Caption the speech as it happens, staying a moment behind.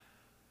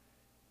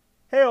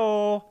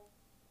Heyo!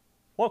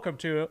 Welcome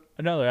to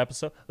another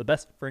episode of the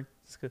Best Friends.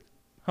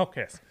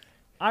 Okay,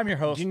 I'm your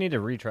host. Do you need to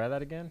retry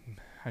that again?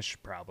 I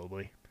should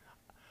probably.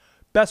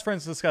 Best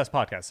Friends Discuss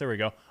podcast. There we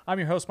go. I'm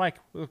your host, Mike.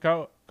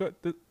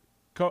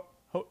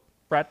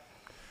 Brad.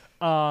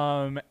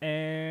 Hi.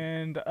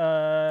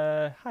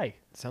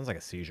 Sounds like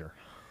a seizure.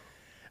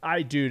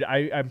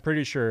 I'm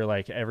pretty sure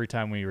like every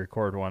time we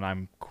record one,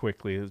 I'm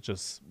quickly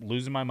just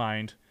losing my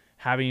mind,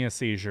 having a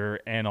seizure,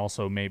 and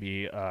also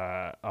maybe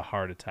a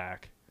heart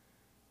attack.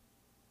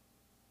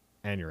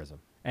 Aneurysm.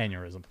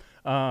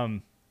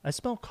 I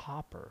smell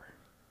copper.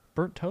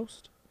 Burnt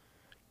toast?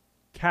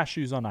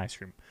 Cashews on ice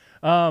cream.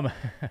 All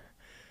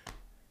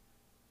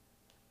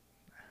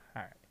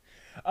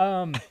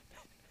right.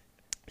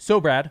 So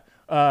Brad,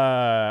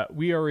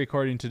 we are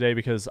recording today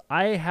because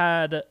I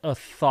had a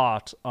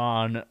thought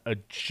on a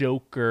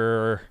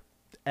Joker-esque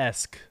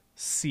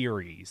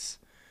series.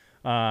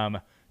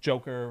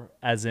 Joker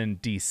as in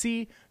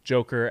DC,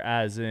 Joker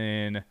as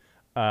in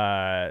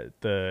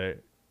the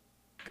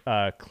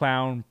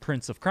clown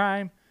prince of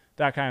crime,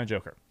 that kind of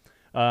Joker.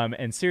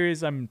 And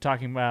series, I'm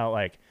talking about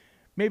like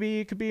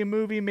maybe it could be a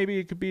movie, maybe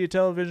it could be a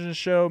television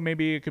show,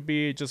 maybe it could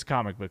be just a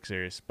comic book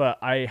series. But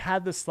I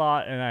had this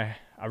thought and I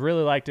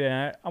really liked it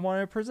and I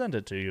wanted to present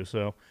it to you.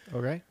 So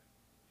Okay.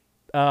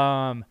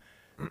 so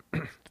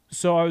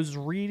I was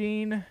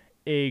reading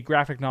a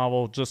graphic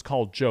novel just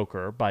called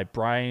Joker by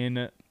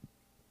Brian.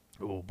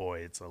 Oh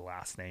boy, it's a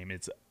last name.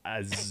 It's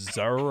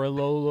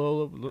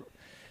Azzarello,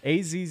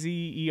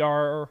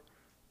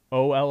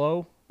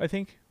 Azzerollo, I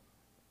think.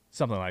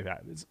 Something like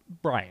that. It's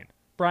Brian.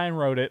 Brian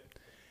wrote it.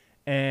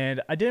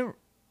 And I didn't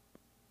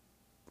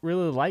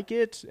really like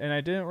it. And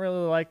I didn't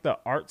really like the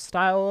art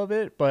style of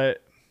it.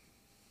 But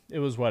it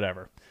was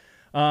whatever.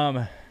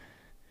 So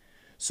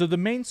the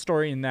main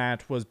story in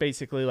that was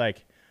basically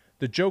like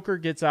the Joker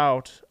gets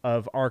out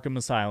of Arkham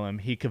Asylum.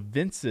 He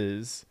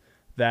convinces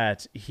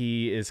that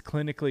he is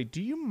clinically...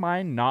 Do you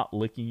mind not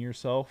licking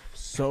yourself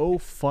so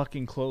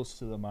fucking close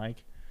to the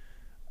mic?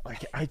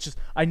 Like I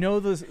know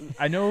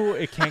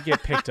it can't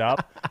get picked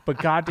up, but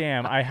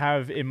goddamn, I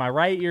have in my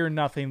right ear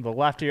nothing, the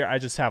left ear I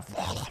just have.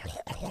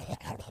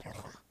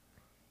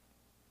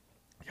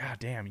 God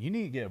damn, you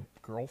need to get a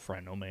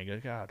girlfriend,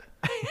 Omega.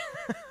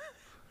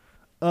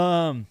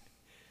 God.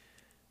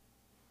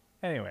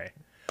 Anyway,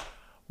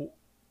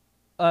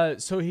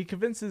 so he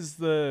convinces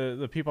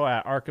the people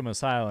at Arkham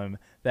Asylum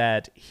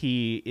that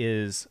he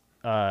is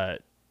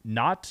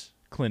not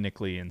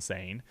clinically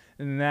insane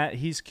and that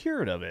he's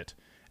cured of it.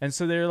 And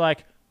so they're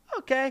like,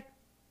 okay,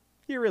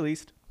 you're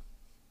released.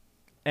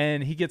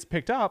 And he gets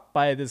picked up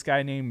by this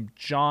guy named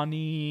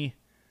Johnny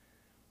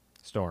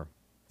Storm.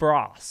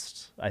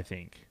 Frost, I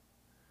think.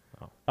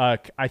 Oh.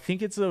 I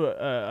think it's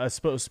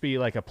supposed to be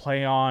like a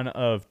play on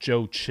of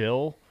Joe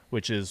Chill,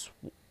 which is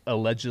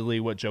allegedly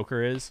what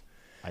Joker is.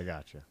 I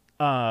gotcha.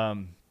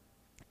 And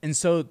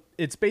so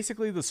it's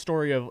basically the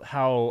story of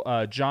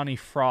how Johnny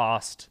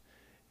Frost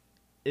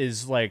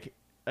is like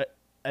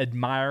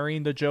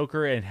admiring the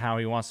Joker and how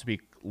he wants to be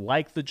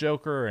like the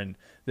Joker and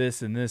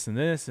this and this and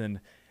this and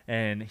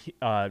he,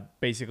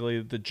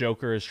 basically the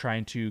Joker is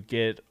trying to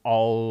get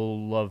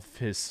all of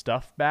his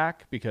stuff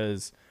back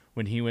because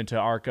when he went to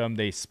Arkham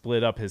they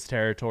split up his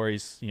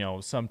territories,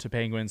 some to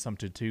Penguin, some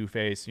to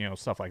Two-Face,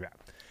 stuff like that.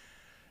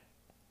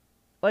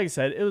 Like I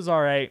said, it was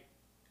all right.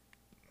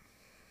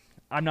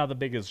 I'm not the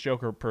biggest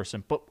Joker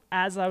person, but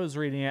as I was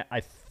reading it,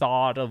 I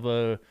thought of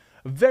a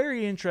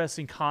very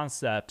interesting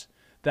concept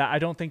that I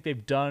don't think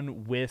they've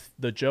done with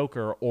the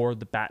Joker or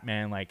the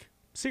Batman like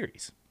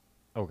series.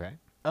 Okay.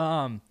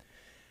 And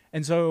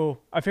so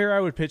I figured I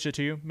would pitch it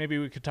to you. Maybe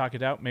we could talk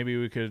it out. Maybe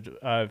we could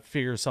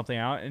figure something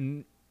out.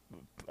 And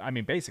I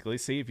mean, basically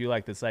see if you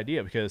like this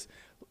idea because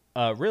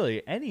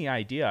really any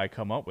idea I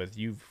come up with,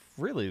 you've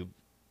really,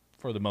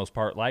 for the most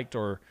part, liked,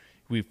 or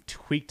we've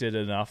tweaked it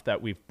enough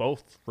that we've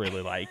both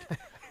really liked,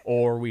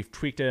 or we've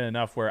tweaked it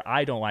enough where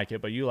I don't like it,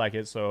 but you like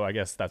it. So I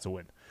guess that's a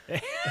win.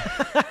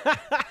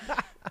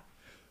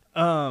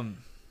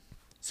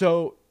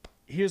 So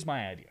here's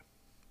my idea,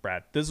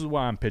 Brad. This is what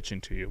I'm pitching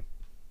to you,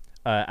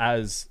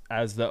 as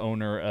the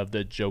owner of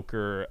the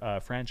Joker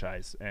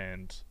franchise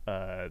and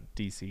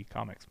DC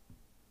Comics.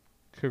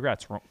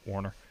 Congrats,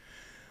 Warner.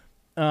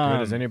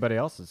 Good as anybody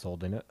else is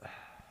holding it.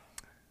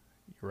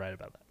 You're right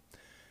about that.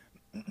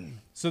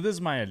 So this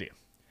is my idea.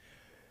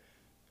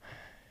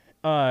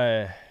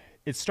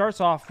 It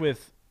starts off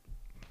with,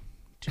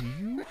 do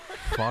you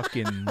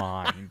fucking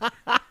mind?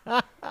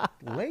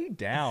 Lay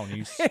down,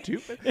 you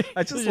stupid.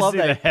 I just love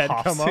that head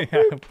pops, come up.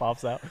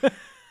 pops out.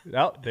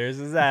 Oh, there's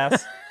his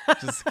ass.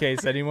 Just in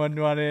case anyone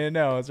wanted to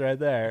know, it's right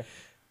there.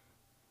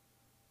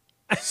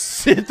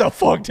 Sit the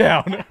fuck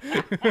down.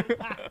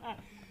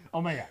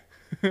 Oh my god.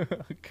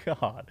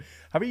 God.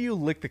 How about you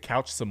lick the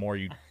couch some more,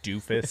 you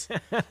doofus?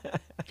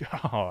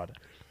 God.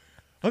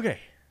 Okay.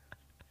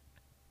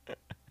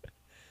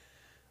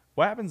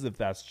 What happens if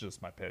that's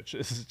just my pitch?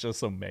 This is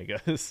just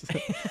Omega's.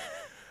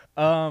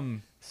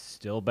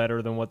 Still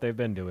better than what they've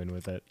been doing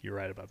with it. You're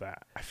right about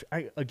that.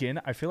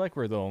 I feel like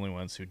we're the only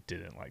ones who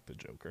didn't like the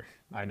Joker.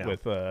 I know.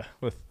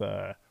 With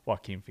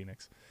Joaquin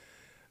Phoenix.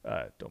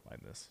 Don't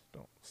mind this.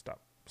 Don't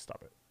stop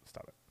it.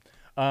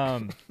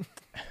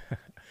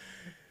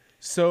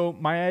 So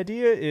my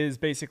idea is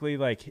basically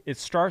like it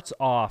starts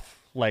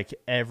off like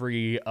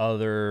every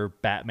other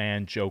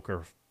Batman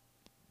Joker,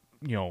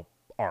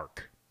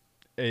 arc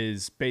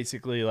is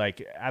basically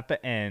like at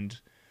the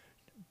end,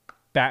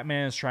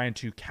 Batman is trying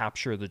to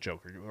capture the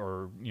Joker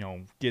or,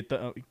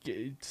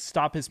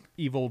 stop his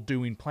evil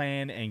doing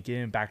plan and get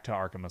him back to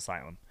Arkham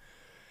Asylum.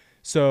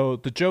 So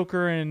the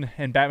Joker and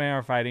Batman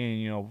are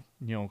fighting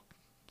and,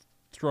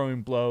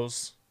 throwing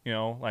blows,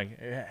 like,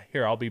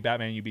 here, I'll be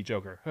Batman, you be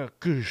Joker.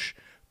 Goosh,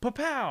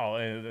 pa-pow.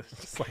 And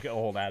it's like an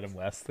old Adam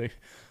West thing.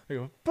 They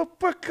go,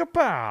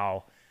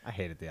 pa-pa-ka-pow. I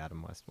hated the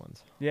Adam West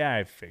ones. Yeah,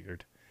 I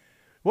figured.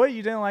 What,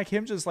 you didn't like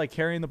him just like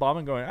carrying the bomb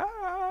and going,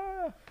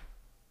 ah?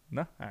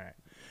 No? All right.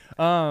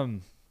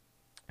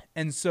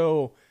 And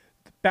so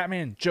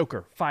Batman,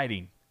 Joker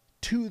fighting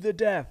to the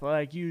death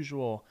like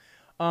usual.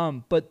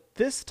 But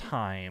this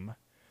time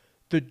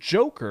the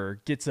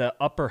Joker gets an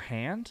upper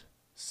hand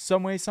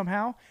some way,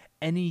 somehow,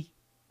 and he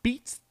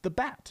beats the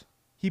Bat.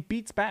 He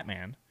beats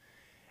Batman,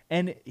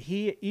 and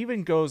he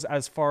even goes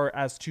as far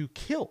as to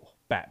kill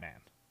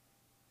Batman.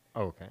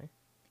 Okay.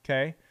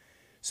 Okay.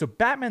 So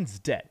Batman's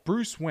dead.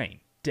 Bruce Wayne,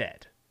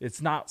 dead.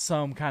 It's not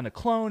some kind of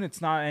clone. It's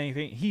not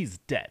anything. He's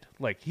dead.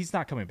 Like, he's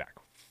not coming back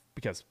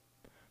because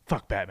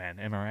fuck Batman.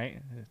 Am I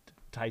right?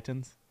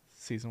 Titans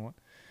season 1.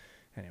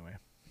 Anyway.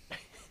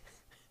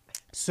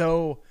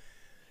 So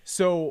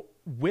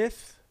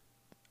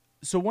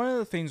one of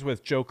the things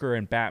with Joker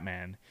and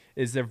Batman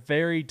is they're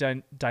very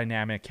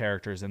dynamic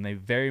characters, and they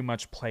very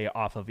much play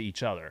off of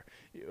each other.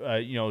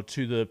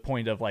 To the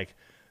point of like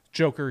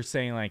Joker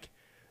saying like,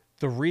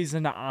 the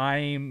reason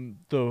I'm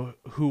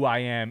who I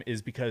am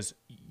is because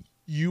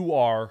you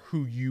are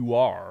who you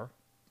are.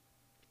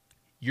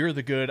 You're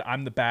the good,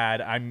 I'm the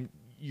bad.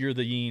 You're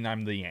the yin,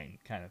 I'm the yang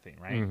kind of thing,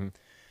 right? Mm-hmm.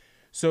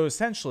 So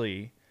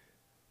essentially,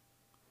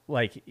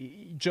 like,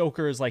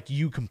 Joker is like,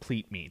 you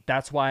complete me.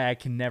 That's why I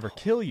can never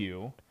kill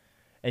you,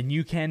 and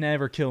you can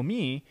never kill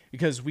me,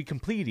 because we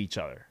complete each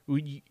other.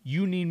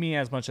 You need me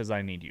as much as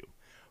I need you.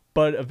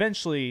 But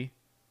eventually,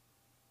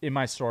 in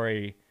my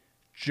story,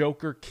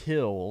 Joker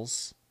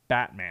kills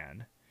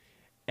Batman,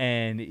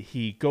 and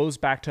he goes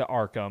back to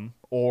Arkham,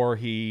 or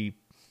he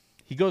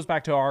goes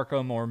back to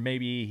Arkham, or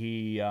maybe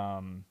he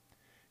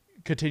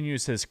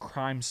continues his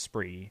crime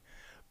spree.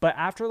 But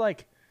after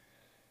like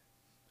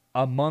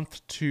a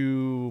month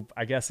to,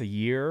 I guess, a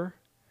year,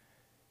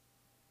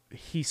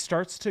 he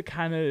starts to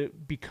kind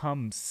of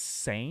become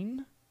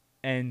sane,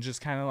 and just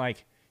kind of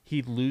like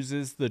he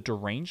loses the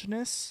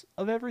derangedness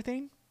of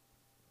everything,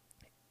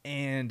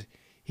 and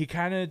he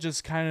kind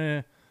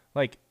of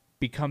like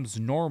becomes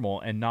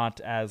normal and not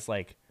as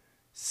like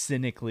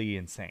cynically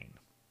insane.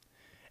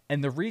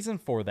 And the reason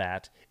for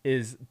that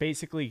is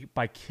basically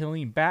by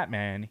killing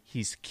Batman,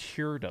 he's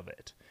cured of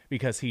it,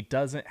 because he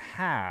doesn't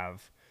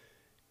have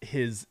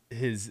his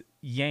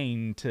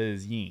yang to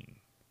his yin.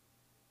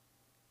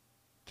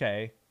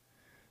 Okay.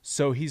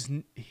 So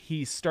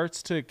he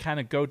starts to kind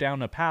of go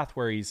down a path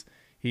where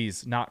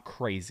he's not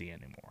crazy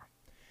anymore.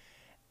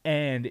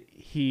 And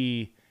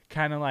he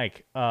kind of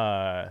like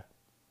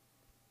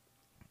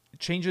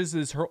changes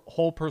his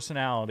whole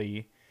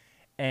personality,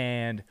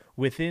 and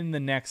within the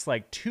next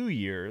like 2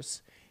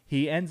 years,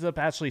 he ends up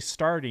actually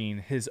starting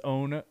his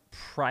own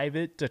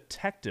private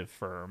detective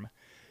firm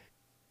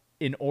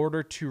in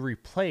order to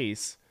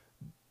replace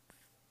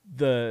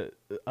the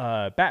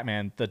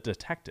Batman, the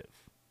detective.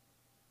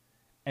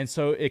 And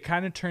so it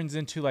kind of turns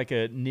into like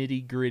a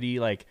nitty gritty,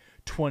 like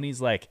 20s,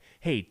 like,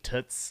 hey,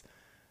 toots,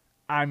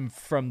 I'm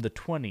from the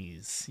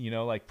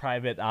 20s, like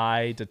private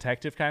eye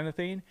detective kind of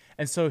thing.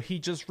 And so he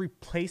just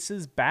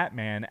replaces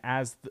Batman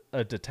as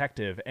a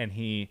detective, and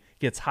he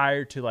gets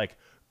hired to like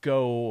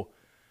go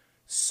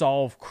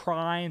solve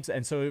crimes.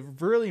 And so it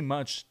really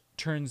much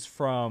turns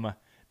from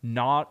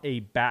not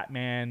a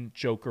Batman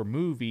Joker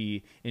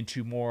movie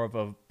into more of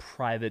a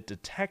private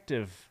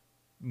detective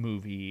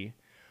movie.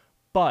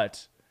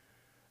 But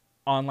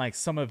on like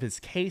some of his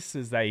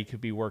cases that he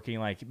could be working,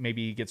 like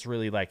maybe he gets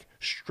really like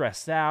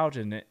stressed out,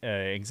 and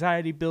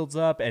anxiety builds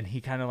up, and he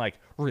kind of like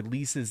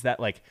releases that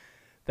like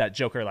that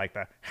Joker, like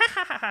the ha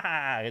ha ha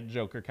ha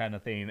Joker kind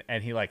of thing,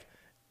 and he like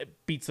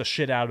beats the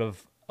shit out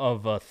of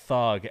a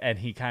thug, and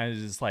he kind of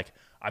just like,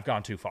 I've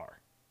gone too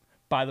far.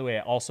 By the way,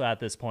 also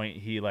at this point,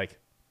 he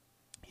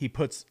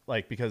puts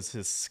like, because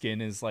his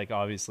skin is like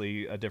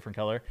obviously a different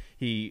color,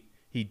 he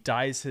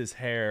dyes his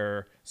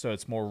hair so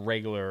it's more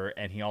regular,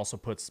 and he also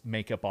puts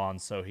makeup on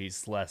so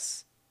he's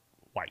less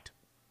white,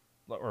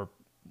 or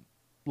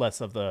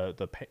less of the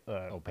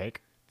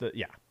opaque.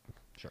 Yeah,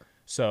 sure.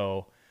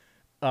 So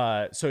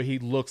he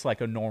looks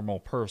like a normal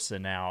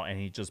person now, and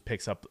he just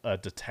picks up a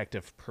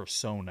detective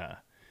persona,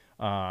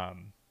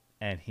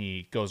 and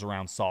he goes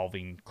around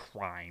solving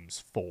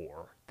crimes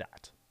for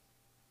that.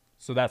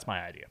 So that's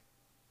my idea: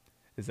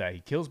 is that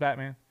he kills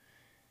Batman,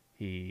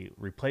 He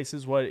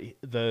replaces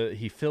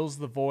he fills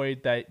the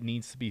void that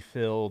needs to be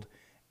filled,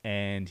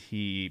 and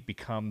he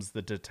becomes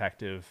the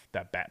detective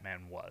that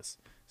Batman was,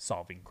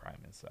 solving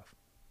crime and stuff.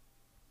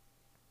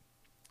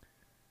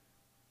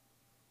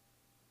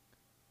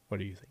 What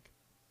do you think?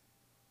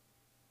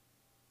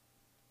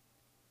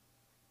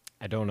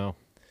 I don't know.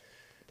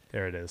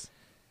 There it is.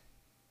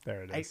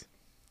 There it is.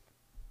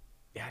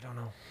 Yeah, I don't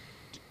know.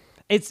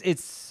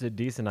 It's a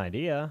decent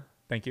idea,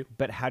 Thank you.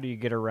 but how do you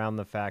get around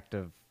the fact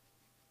of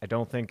I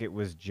don't think it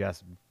was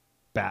just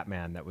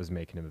Batman that was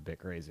making him a bit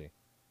crazy.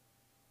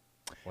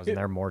 Wasn't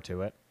there more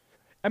to it?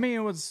 I mean,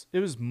 it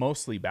was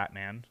mostly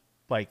Batman.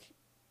 Like,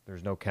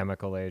 There's no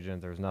chemical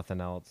agent. There's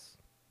nothing else.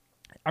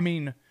 I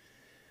mean,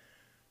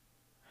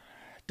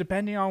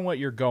 depending on what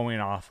you're going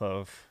off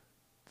of,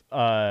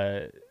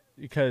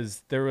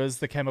 because there was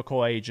the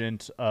chemical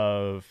agent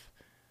of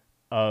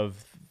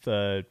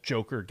the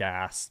Joker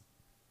gas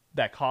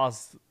that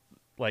caused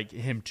like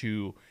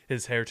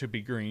his hair to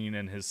be green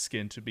and his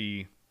skin to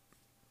be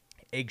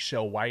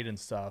eggshell white and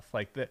stuff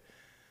like that.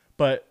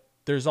 But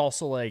there's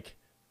also like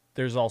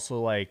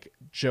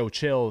Joe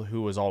Chill,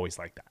 who was always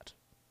like that.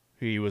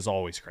 He was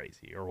always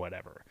crazy or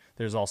whatever.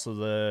 There's also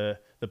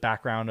the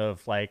background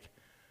of like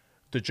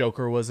the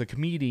Joker was a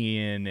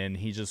comedian and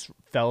he just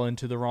fell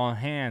into the wrong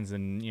hands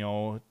and,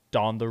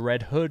 donned the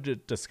Red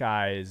Hood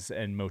disguise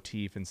and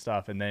motif and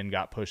stuff, and then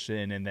got pushed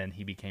in, and then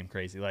he became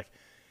crazy. Like,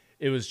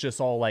 it was just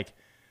all like,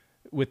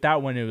 with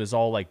that one, it was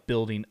all like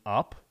building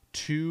up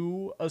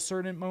to a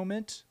certain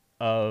moment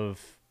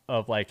of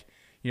like,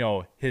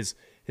 his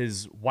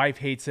wife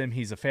hates him.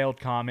 He's a failed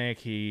comic.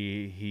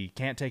 He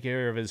can't take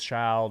care of his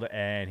child,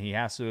 and he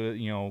has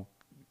to,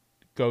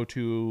 go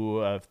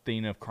to a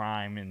thing of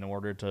crime in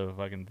order to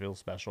fucking feel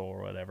special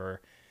or whatever.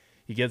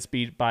 He gets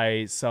beat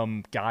by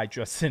some guy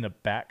dressed in a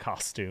bat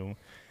costume.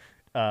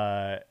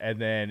 And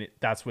then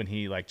that's when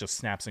he like just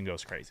snaps and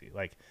goes crazy.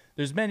 Like,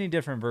 there's many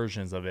different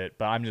versions of it,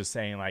 but I'm just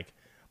saying, like,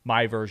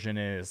 my version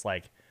is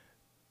like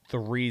the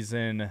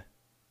reason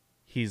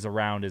he's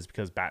around is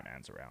because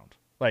Batman's around.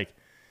 Like,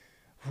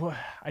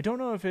 I don't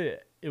know if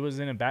it was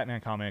in a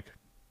Batman comic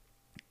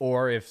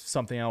or if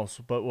something else,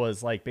 but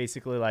was like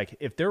basically like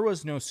if there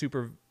was no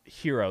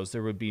superheroes,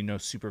 there would be no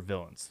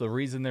supervillains. The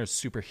reason there's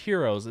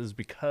superheroes is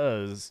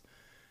because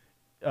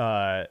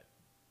the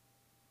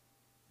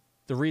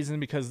reason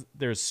because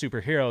there's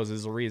superheroes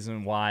is the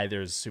reason why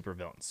there's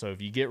supervillains. So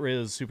if you get rid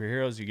of the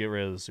superheroes, you get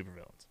rid of the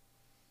supervillains.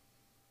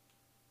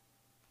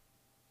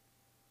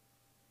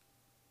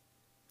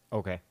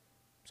 Okay.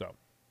 So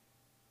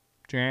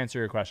to answer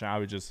your question,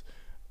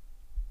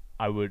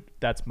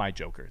 that's my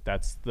Joker.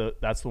 That's the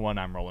one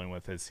I'm rolling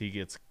with.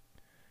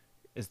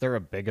 Is there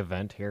a big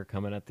event here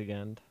coming at the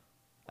end?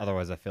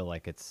 Otherwise, I feel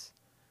like it's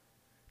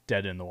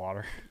dead in the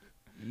water.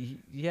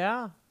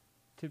 Yeah,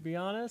 to be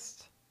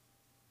honest.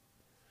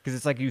 Because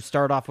it's like you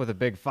start off with a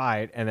big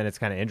fight, and then it's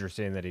kind of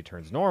interesting that he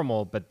turns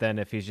normal, but then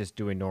if he's just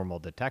doing normal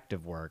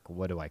detective work,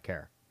 what do I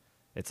care?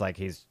 It's like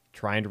he's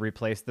trying to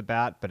replace the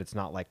bat, but it's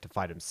not like to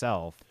fight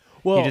himself.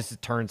 Well, he just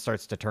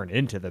starts to turn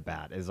into the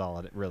bat is all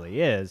it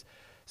really is.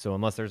 So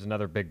unless there's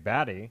another big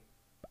baddie.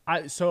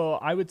 I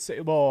would say,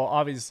 well,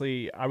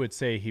 obviously, I would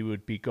say he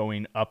would be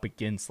going up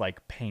against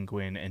like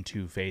Penguin and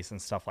Two-Face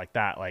and stuff like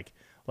that, like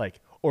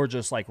or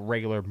just like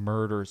regular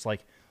murders,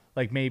 like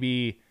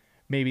maybe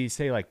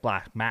say like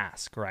Black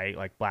Mask, right?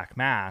 Like Black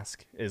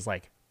Mask is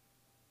like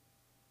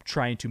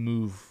trying to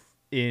move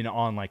in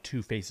on like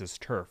Two-Face's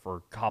turf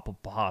or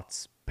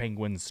Cobblepot's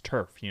Penguin's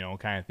turf,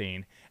 kind of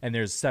thing. And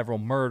there's several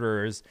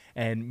murders,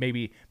 and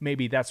maybe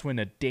that's when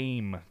a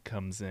dame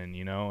comes in,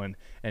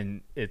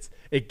 and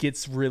it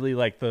gets really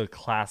like the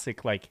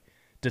classic like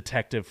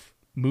detective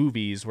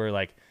movies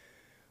where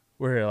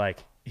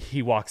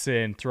he walks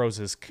in,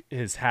 throws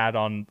his hat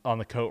on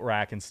the coat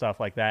rack and stuff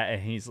like that,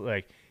 and he's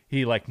like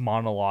he like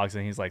monologues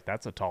and he's like,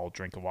 that's a tall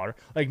drink of water.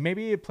 Like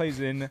maybe it plays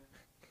in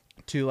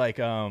to like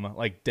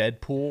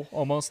Deadpool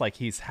almost, like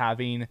he's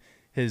having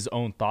his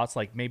own thoughts.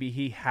 Like maybe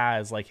he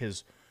has like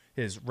his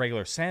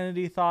regular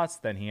sanity thoughts,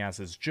 then he has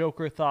his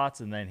Joker thoughts,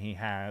 and then he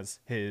has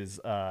his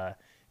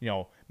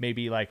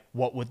maybe like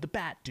what would the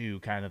bat do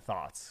kind of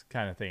thoughts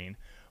kind of thing.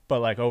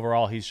 But like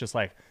overall he's just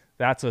like,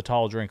 that's a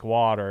tall drink of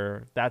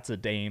water, that's a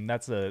dame,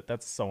 that's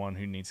someone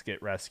who needs to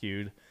get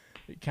rescued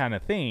kind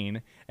of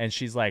thing. And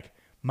she's like,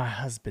 my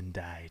husband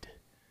died.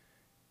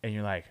 And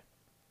you're like,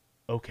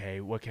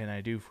 okay, what can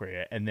I do for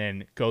you? And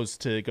then goes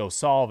to go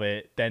solve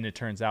it. Then it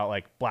turns out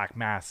like Black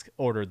Mask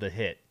ordered the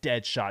hit.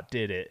 Deadshot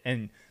did it.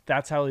 And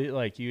that's how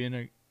like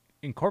you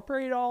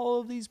incorporate all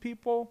of these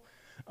people.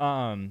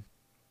 But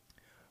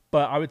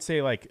I would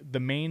say like the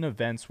main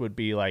events would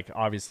be like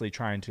obviously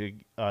trying to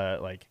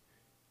like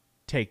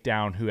take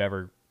down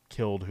whoever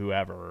killed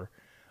whoever.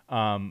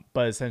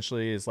 But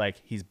essentially is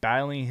like he's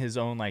battling his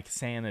own like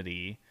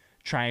sanity,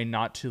 trying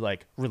not to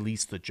like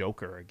release the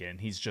Joker again.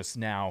 He's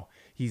now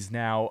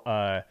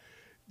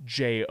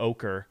Jay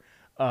Oker.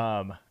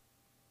 Yeah,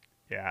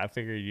 I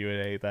figured you would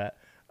hate that.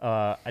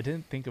 I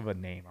didn't think of a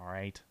name. All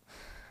right.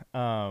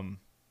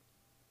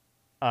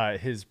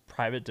 His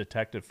private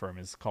detective firm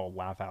is called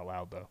Laugh Out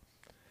Loud though.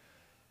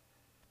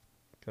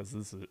 because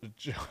this is a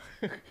joke.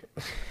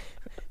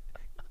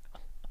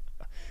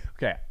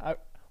 Okay, like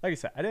I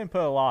said, I didn't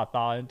put a lot of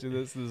thought into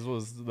this. This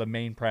was the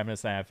main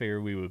premise, and I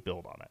figured we would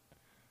build on it.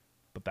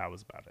 But that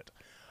was about it.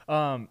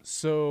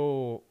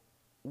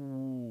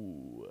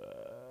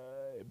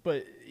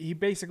 But he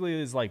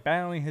basically is like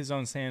battling his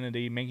own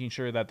sanity, making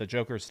sure that the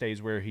Joker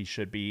stays where he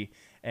should be,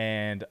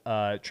 and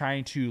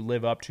trying to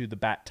live up to the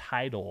Bat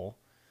title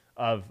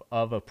of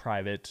a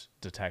private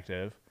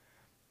detective.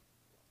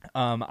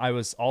 I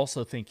was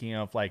also thinking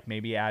of like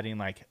maybe adding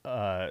like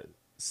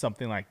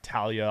something like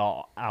Talia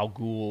al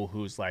Ghul,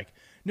 who's like,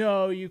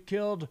 no, you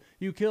killed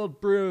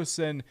Bruce,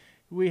 and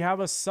we have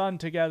a son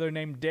together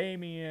named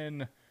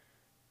Damien.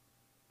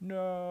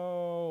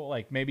 No,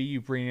 like maybe you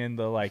bring in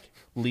the like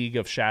League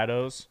of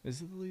Shadows. Is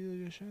it the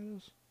League of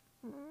Shadows?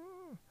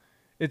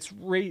 It's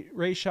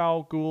Ra's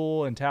al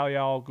Ghul and Talia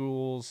al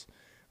Ghul's.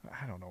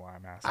 I don't know why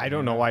I'm asking. I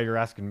don't know why you're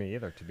asking me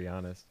either, to be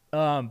honest.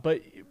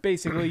 But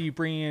basically, you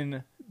bring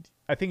in,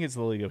 I think it's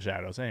the League of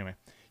Shadows. Anyway,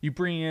 you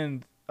bring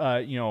in,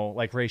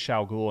 like Ra's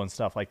al Ghul and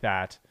stuff like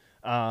that,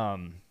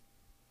 and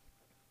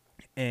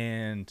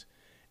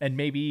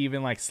maybe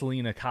even like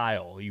Selena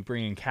Kyle. You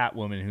bring in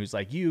Catwoman, who's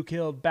like, you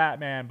killed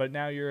Batman, but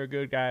now you're a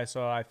good guy,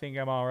 so I think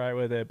I'm all right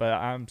with it, but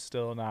I'm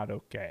still not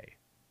okay.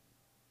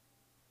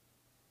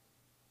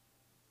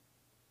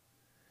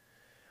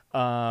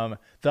 The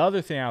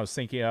other thing I was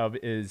thinking of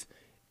is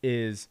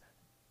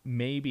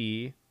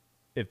maybe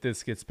if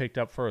this gets picked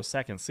up for a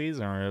second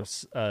season or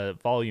a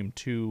volume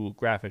 2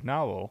 graphic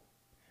novel,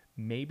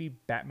 maybe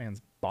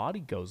Batman's body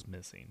goes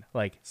missing.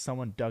 Like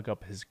someone dug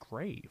up his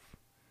grave.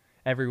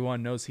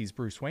 Everyone knows he's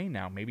Bruce Wayne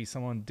now. Maybe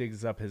someone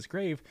digs up his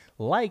grave,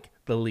 like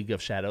the League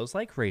of Shadows,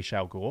 like Ra's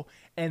al Ghul,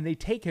 and they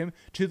take him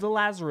to the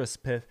Lazarus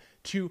Pit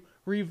to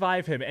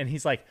revive him. And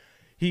he's like,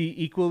 he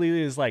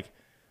equally is like,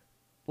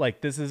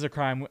 this is a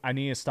crime. I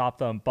need to stop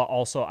them, but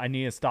also I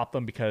need to stop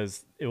them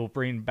because it will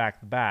bring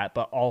back the Bat.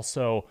 But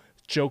also,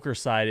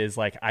 Joker's side is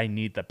like, I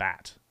need the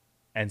Bat,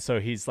 and so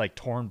he's like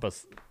torn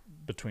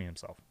between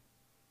himself.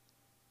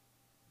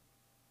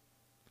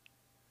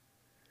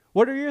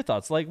 What are your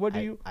thoughts? Like, what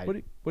do you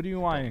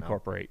want to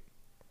incorporate?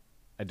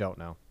 I don't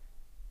know.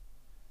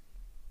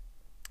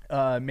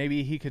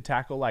 Maybe he could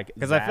tackle like,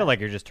 because I feel like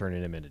you're just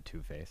turning him into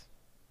Two-Face.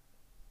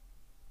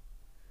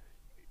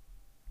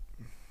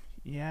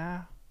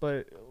 Yeah,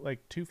 but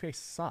like Two-Face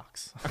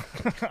sucks.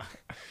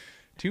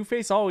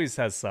 Two-Face always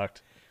has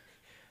sucked.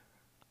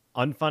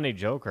 Unfunny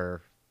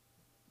Joker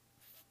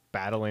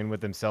battling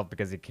with himself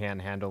because he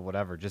can't handle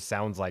whatever just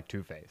sounds like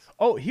Two-Face.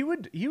 Oh, he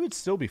would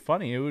still be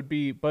funny. It would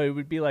be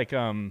like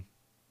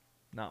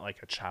not like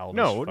a childish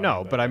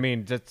No, but I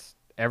mean just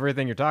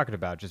everything you're talking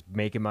about, just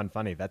make him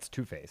unfunny. That's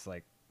Two-Face.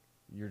 Like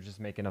you're just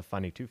making a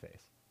funny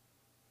Two-Face.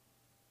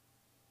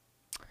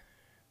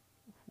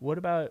 What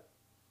about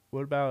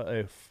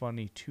a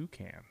funny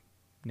toucan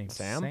named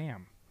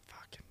Sam?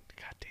 Fucking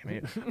goddamn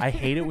it. I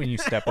hate it when you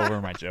step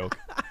over my joke.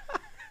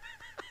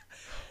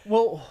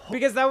 Well,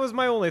 because that was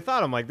my only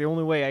thought. I'm like, the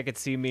only way I could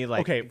see me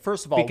like, okay,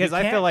 first of all, because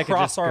I feel like cross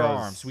it just our goes...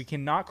 arms. We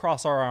cannot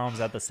cross our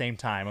arms at the same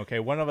time. Okay,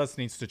 one of us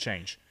needs to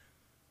change.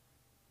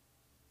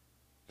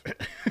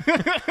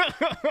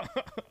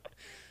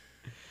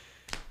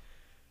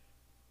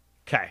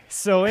 Okay,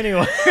 so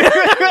anyway,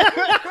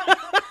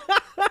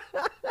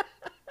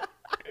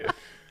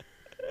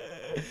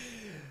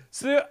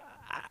 so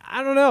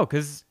I don't know,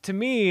 because to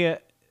me,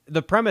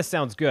 the premise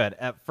sounds good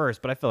at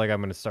first, but I feel like I'm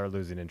going to start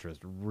losing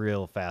interest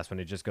real fast when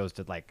it just goes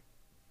to like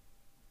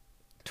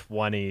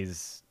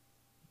 20s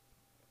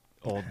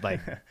old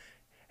like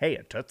hey,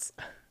 toots.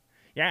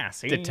 Yeah,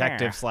 see,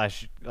 detective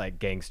 / like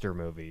gangster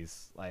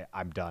movies. Like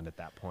I'm done at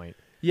that point.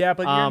 Yeah,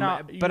 but you're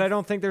not. But I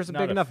don't think there's a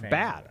big enough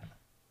bad.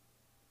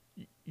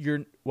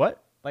 You're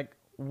what? Like,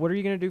 what are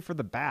you going to do for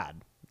the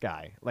bad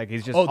guy? Like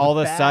he's just Oh, all of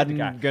a bad sudden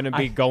guy. going to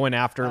be going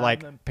after I'm like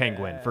the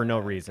Penguin bad for no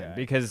reason guy.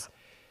 because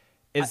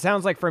it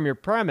sounds like from your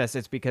premise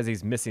it's because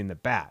he's missing the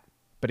Bat,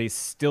 but he's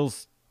still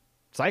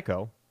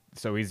psycho,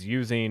 so he's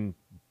using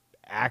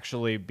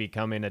actually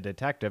becoming a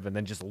detective and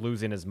then just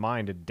losing his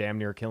mind and damn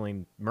near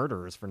killing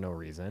murderers for no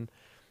reason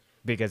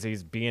because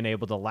he's being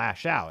able to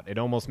lash out. It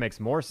almost makes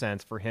more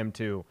sense for him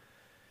to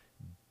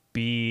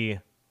be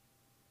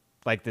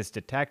like this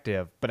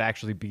detective, but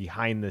actually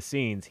behind the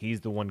scenes,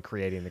 he's the one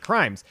creating the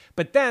crimes.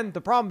 But then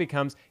the problem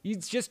becomes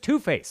he's just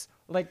Two-Face.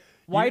 Like,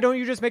 why don't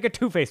you just make a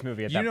Two-Face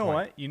movie at that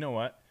point? You know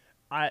what?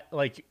 I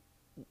like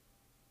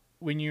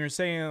when you're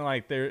saying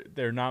like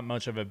they're not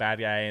much of a bad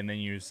guy, and then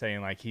you're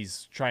saying like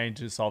he's trying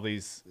to solve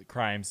these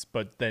crimes,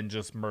 but then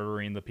just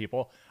murdering the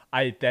people.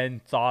 I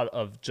then thought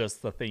of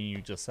just the thing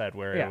you just said,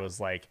 where it was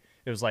like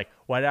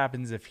what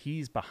happens if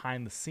he's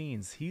behind the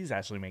scenes? He's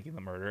actually making the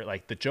murder.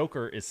 Like the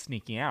Joker is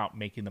sneaking out,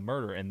 making the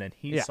murder, and then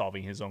he's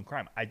solving his own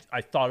crime.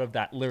 I thought of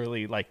that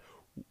literally like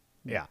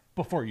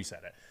before you said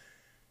it.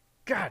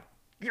 God,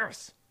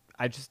 yes.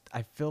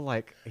 I feel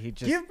like he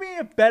just... Give me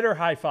a better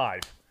high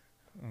five.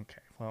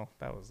 Okay, well,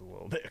 that was a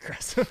little bit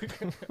aggressive.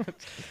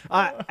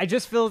 I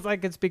just feel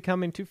like it's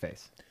becoming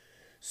Two-Face.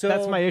 So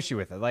that's my issue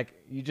with it. Like,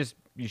 you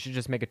should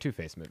just make a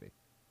Two-Face movie.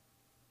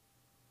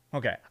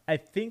 Okay, I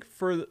think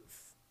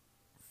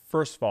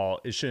first of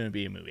all, it shouldn't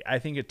be a movie. I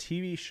think a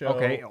TV show.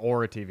 Okay,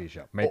 or a TV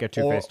show. Make a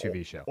Two-Face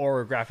TV show.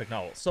 Or a graphic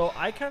novel. So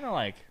I kind of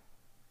like.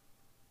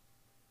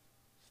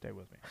 Stay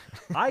with me.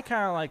 I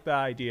kind of like the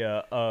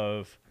idea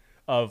of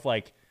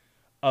like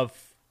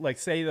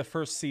say the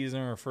first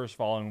season or first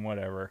volume,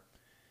 whatever,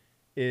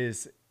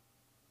 is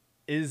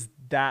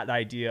that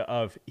idea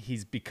of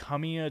he's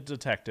becoming a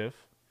detective,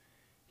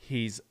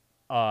 he's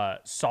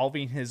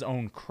solving his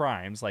own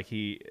crimes, like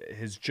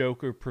his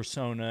Joker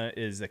persona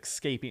is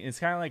escaping. It's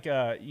kind of like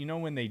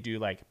when they do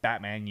like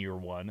Batman Year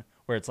One,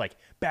 where it's like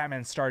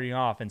Batman starting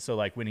off, and so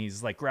like when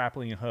he's like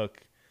grappling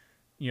hook,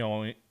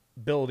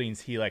 buildings,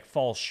 he like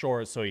falls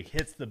short, so he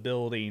hits the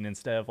building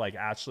instead of like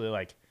actually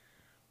like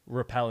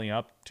rappelling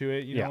up to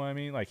it. You know what I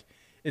mean? Like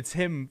it's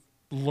him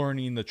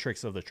learning the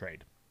tricks of the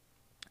trade.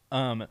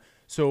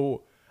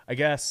 So I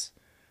guess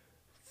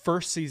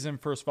first season,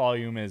 first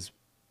volume is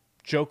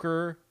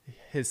Joker.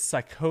 His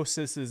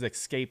psychosis is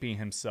escaping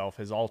himself.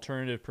 His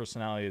alternative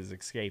personality is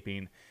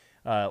escaping,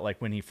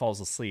 like when he falls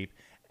asleep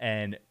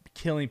and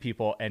killing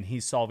people, and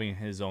he's solving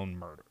his own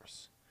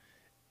murders.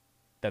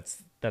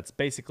 That's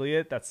basically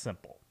it. That's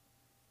simple.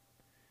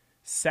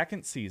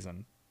 Second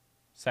season,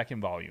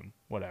 second volume,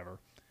 whatever,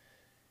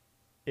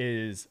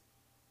 is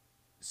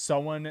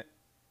someone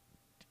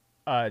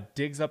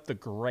digs up the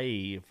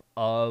grave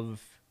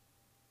of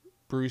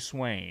Bruce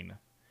Wayne,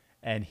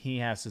 and he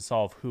has to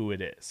solve who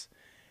it is.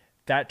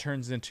 That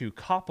turns into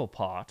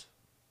Cobblepot,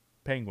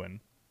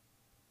 Penguin,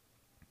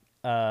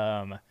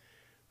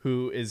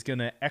 who is going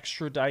to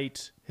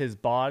extradite his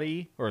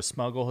body or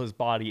smuggle his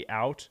body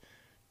out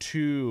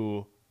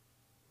to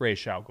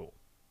Ra's al Ghul.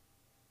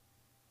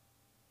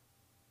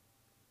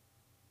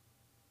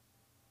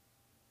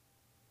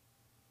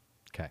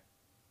 Okay.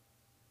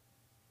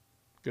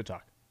 Good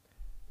talk.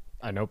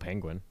 I know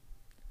Penguin.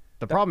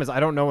 The problem is I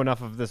don't know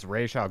enough of this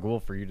Ra's al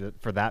Ghul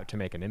for that to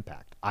make an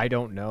impact. I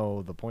don't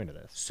know the point of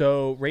this.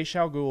 So Ra's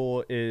al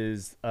Ghul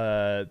is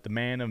the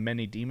man of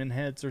many demon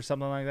heads or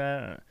something like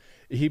that.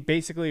 He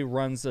basically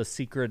runs a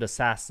secret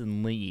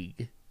assassin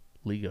league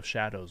of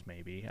Shadows,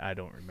 maybe. I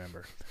don't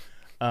remember.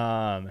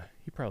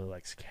 He probably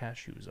likes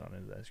cashews on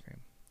his ice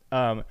cream.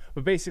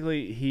 But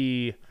basically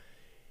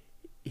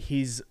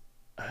he's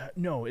a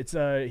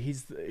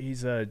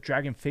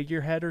dragon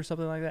figurehead or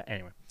something like that.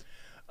 Anyway,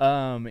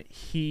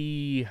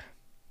 he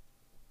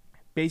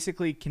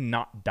basically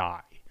cannot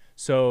die.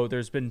 So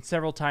there's been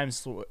several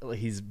times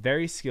he's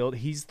very skilled.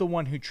 He's the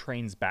one who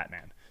trains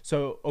Batman.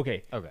 So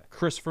okay.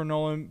 Christopher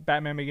Nolan,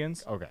 Batman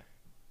Begins. Okay.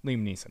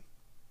 Liam Neeson.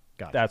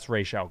 Gotcha. That's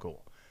Ra's al Ghul.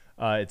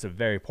 It's a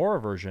very poor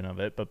version of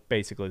it, but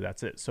basically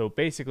that's it. So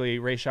basically,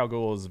 Ra's al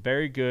Ghul is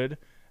very good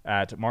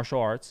at martial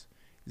arts.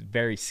 He's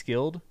very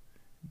skilled,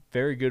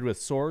 very good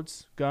with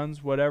swords,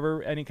 guns,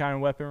 whatever, any kind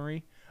of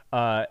weaponry.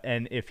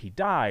 And if he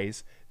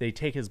dies, they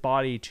take his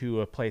body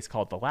to a place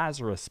called the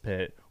Lazarus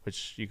Pit,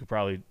 which you could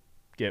probably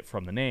get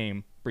from the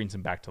name, brings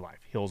him back to life,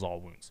 heals all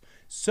wounds.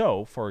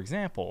 So, for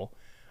example,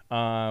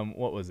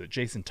 what was it?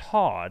 Jason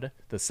Todd,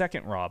 the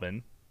second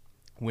Robin,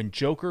 when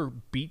Joker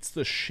beats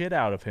the shit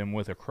out of him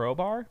with a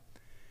crowbar,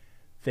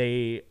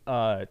 they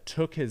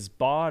took his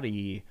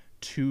body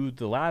to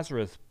the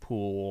Lazarus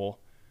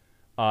pool,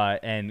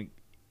 and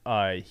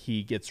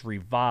he gets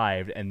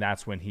revived, and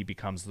that's when he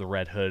becomes the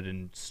Red Hood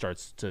and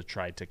starts to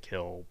try to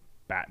kill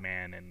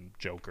Batman and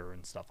Joker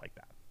and stuff like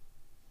that.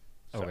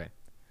 So, okay.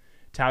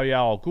 Talia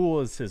al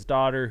Ghul is his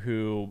daughter,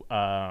 who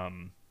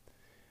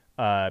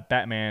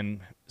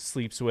Batman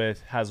sleeps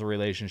with, has a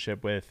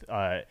relationship with.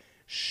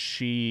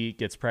 She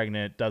gets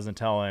pregnant, doesn't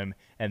tell him,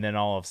 and then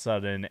all of a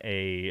sudden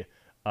a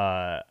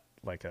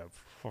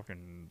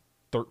fucking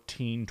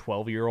 13,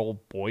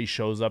 12-year-old boy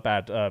shows up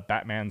at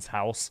Batman's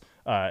house,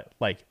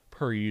 like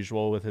per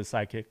usual with his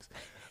sidekicks,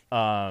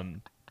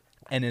 and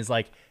is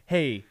like,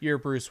 hey, you're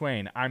Bruce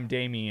Wayne. I'm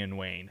Damian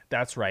Wayne.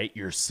 That's right,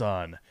 your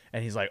son.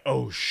 And he's like,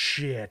 oh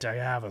shit, I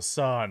have a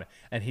son.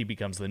 And he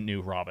becomes the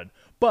new Robin.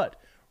 But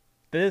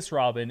this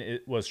Robin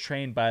was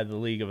trained by the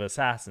League of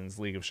Assassins,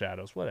 League of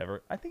Shadows,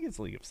 whatever. I think it's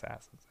League of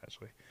Assassins,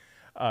 actually.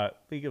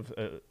 League of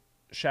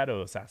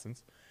Shadow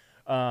Assassins.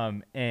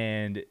 So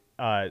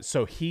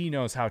he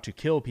knows how to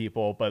kill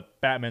people, but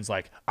Batman's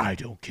like, I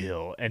don't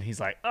kill. And he's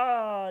like,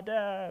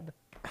 Dad.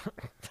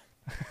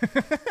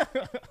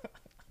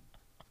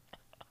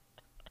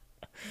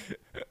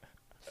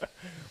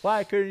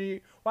 Why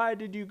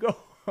did you go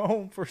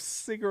home for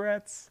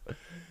cigarettes?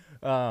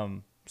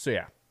 So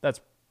yeah,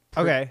 that's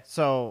okay.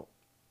 So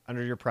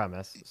under your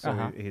premise,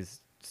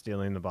 he's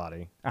stealing the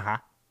body to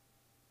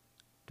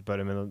put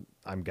him in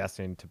I'm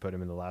guessing to put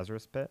him in the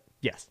Lazarus Pit.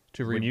 Yes.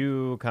 When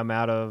you come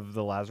out of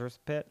the Lazarus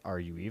Pit, are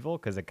you evil?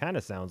 Because it kind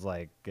of sounds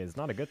like it's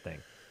not a good thing.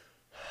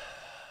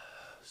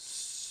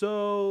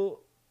 So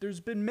there's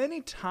been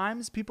many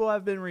times people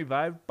have been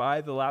revived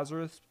by the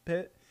Lazarus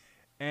Pit,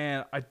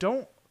 and I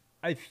don't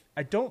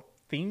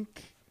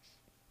think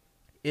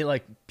it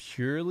like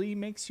purely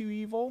makes you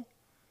evil.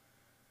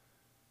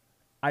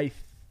 I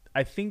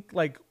think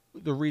like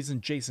the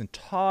reason Jason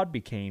Todd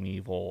became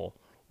evil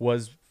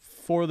was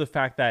for the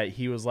fact that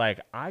he was like,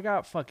 I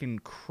got fucking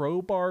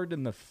crowbarred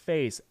in the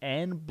face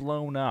and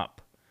blown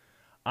up.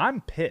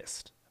 I'm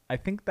pissed. I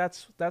think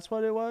that's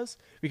what it was,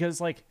 because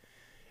like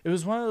it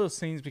was one of those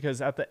things, because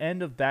at the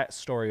end of that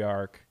story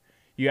arc,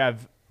 you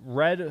have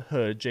Red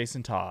Hood,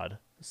 Jason Todd,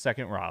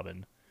 second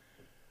Robin,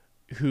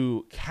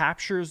 who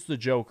captures the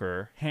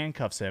Joker,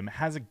 handcuffs him,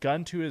 has a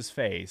gun to his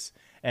face,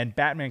 and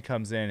Batman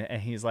comes in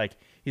and he's like,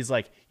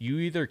 you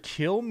either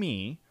kill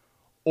me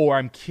or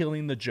I'm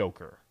killing the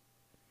Joker.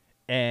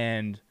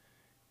 And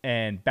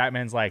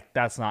Batman's like,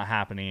 that's not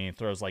happening. He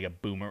throws like a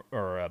boomer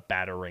or a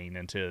batarang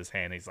into his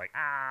hand. He's like,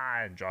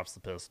 and drops the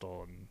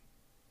pistol.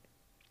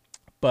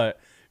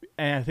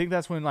 And I think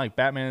that's when like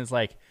Batman is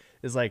like,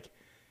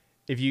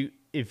 if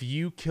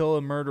you kill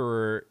a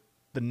murderer,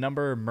 the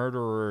number of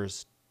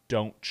murderers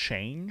don't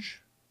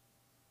change.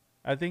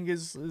 I think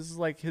is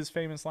like his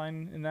famous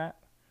line in that.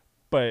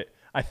 But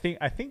I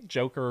think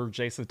Joker or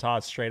Jason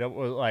Todd straight up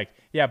was like,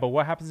 yeah, but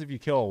what happens if you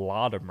kill a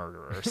lot of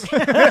murderers?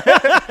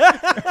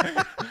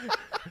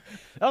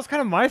 That was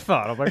kind of my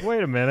thought. I'm like,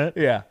 wait a minute.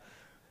 Yeah.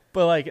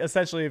 But like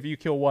essentially if you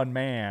kill one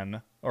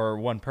man or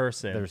one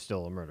person, There's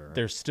still a murderer.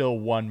 there's still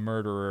one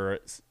murderer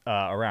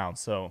around.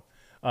 So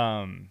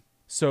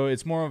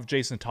it's more of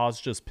Jason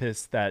Todd's just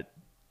pissed that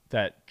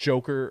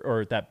Joker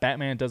or that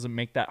Batman doesn't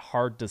make that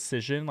hard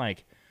decision.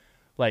 Like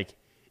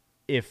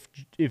if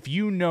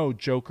you know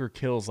Joker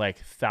kills like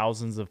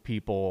thousands of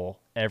people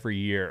every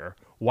year,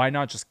 why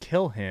not just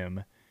kill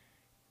him?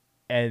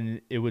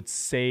 And it would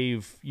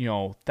save,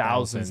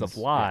 thousands of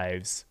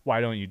lives. Yeah.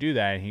 Why don't you do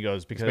that? And he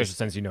goes, because especially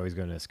since he's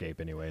going to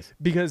escape anyways.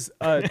 Because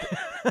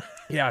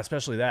yeah,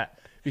 especially that.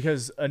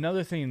 Because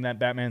another thing that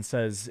Batman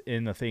says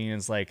in the thing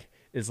is like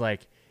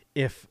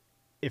if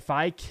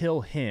I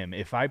kill him,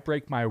 if I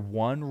break my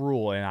one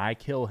rule and I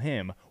kill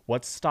him,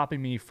 what's stopping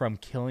me from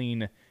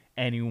killing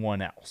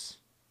anyone else?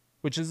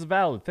 Which is a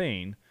valid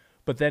thing.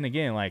 But then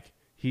again, like,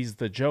 he's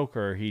the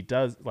Joker. He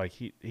does like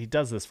he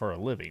does this for a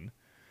living.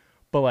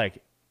 But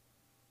like,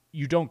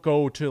 you don't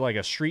go to like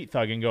a street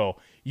thug and go,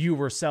 you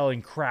were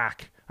selling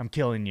crack, I'm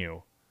killing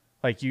you.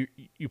 Like you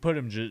put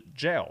him in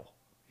jail.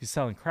 He's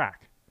selling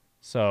crack.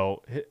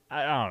 So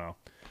I don't know.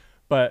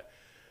 But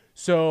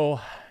so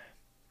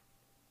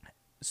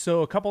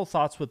a couple of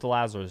thoughts with the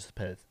Lazarus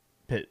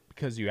pit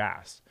because you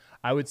asked.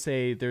 I would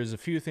say there's a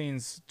few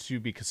things to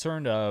be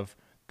concerned of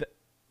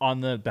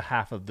on the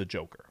behalf of the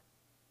Joker.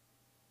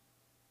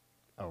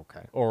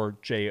 Okay. Or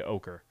Jay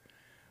Oker.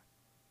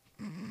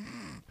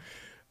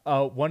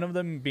 One of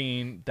them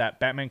being that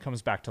Batman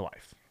comes back to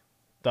life.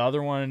 The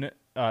other one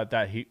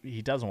that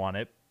he doesn't want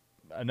it.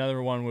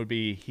 Another one would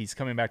be he's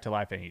coming back to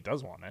life and he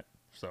does want it.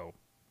 So,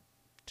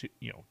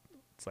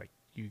 it's like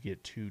you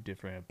get two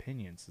different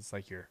opinions. It's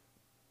like you're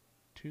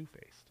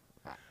two-faced.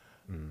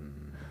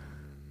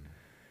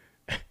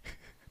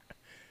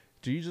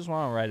 Do you just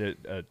want to write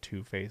a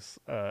Two-Face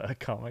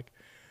comic?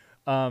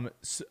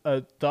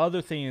 The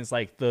other thing is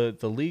like the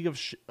League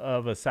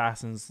of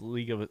Assassins,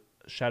 League of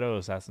Shadow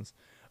Assassins,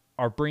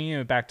 are bringing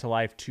him back to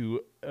life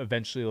to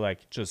eventually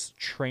like just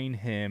train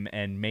him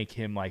and make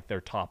him like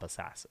their top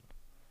assassin.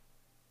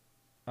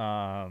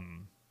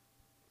 And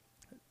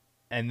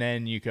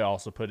then you could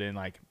also put in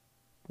like,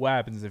 what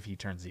happens if he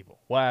turns evil?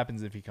 What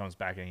happens if he comes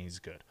back and he's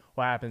good?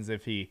 What happens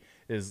if he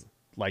is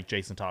like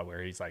Jason Todd,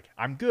 where he's like,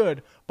 I'm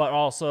good, but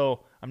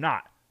also I'm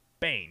not.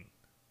 Bane.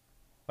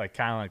 Like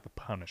kind of like the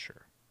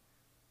Punisher.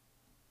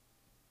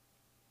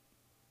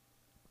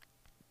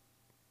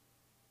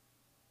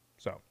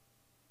 So,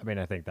 I mean,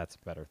 I think that's a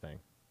better thing.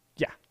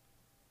 Yeah.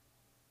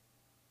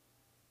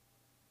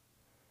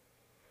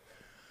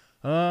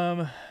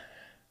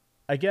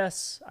 I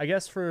guess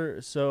for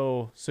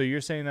so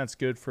you're saying that's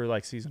good for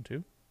like season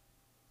 2?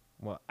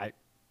 Well, I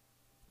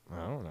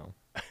don't know.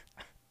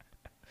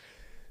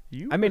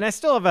 You? I mean, I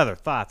still have other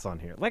thoughts on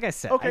here. Like I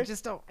said, okay. I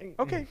just don't.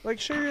 Okay, like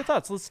share your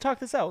thoughts. Let's talk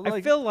this out.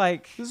 I feel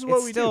like this is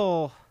what we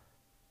do.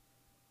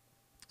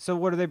 So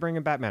what are they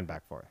bringing Batman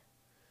back for?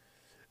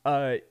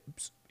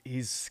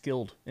 He's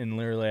skilled in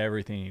literally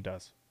everything he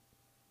does.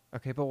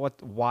 Okay,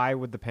 but why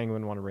would the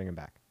Penguin want to bring him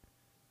back?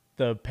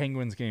 The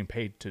Penguin's getting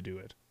paid to do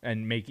it,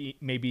 and maybe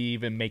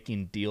even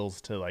making deals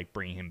to like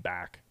bring him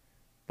back.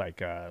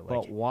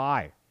 But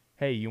why?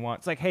 Hey, you want?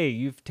 It's like, hey,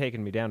 you've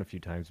taken me down a few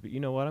times, but you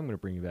know what? I'm going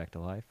to bring you back to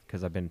life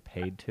because I've been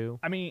paid to.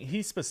 I mean,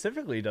 he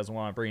specifically doesn't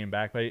want to bring him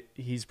back, but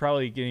he's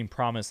probably getting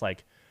promised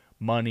like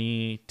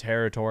money,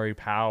 territory,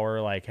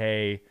 power. Like,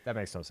 hey, that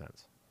makes no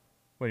sense.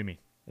 What do you mean?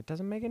 It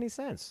doesn't make any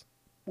sense.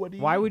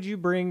 Why would you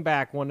bring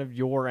back one of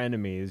your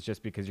enemies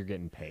just because you're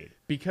getting paid?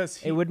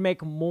 Because it would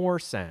make more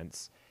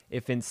sense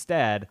if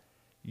instead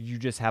you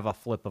just have a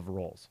flip of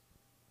roles.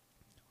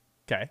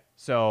 Okay.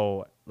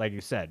 So, like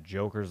you said,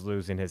 Joker's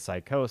losing his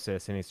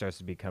psychosis and he starts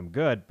to become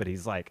good, but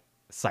he's like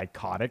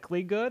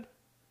psychotically good.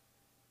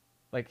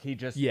 Like he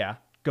just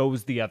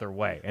goes the other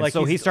way. And like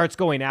so he starts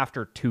going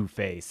after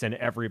Two-Face and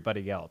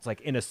everybody else,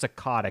 like in a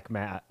psychotic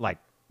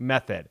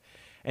method.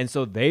 And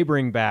so they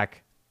bring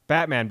back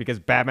Batman because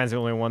Batman's the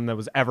only one that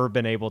was ever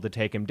been able to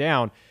take him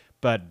down.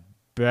 But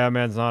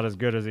Batman's not as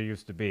good as he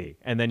used to be.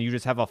 And then you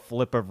just have a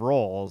flip of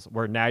roles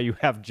where now you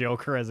have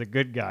Joker as a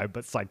good guy,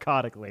 but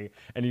psychotically,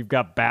 and you've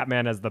got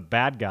Batman as the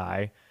bad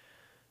guy,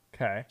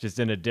 Okay. just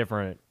in a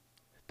different.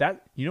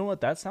 That, you know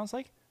what that sounds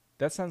like?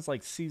 That sounds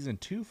like season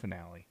 2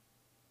 finale.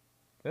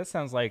 That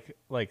sounds like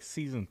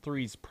season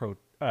 3's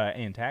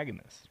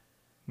antagonist.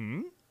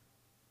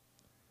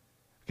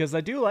 Because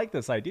I do like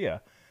this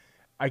idea.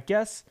 I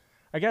guess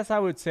I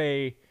would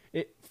say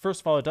it.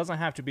 First of all, it doesn't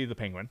have to be the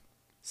Penguin.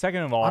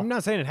 Second of all, I'm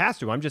not saying it has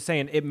to. I'm just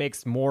saying it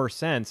makes more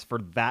sense for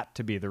that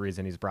to be the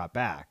reason he's brought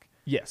back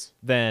yes.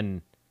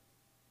 than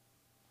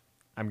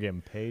I'm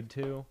getting paid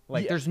to.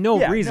 Like, Yeah, there's no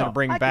yeah, reason no, to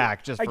bring I back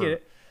get, just I for. get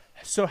it.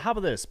 So how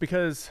about this?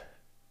 Because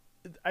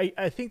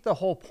I think the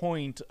whole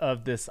point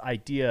of this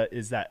idea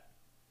is that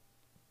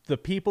the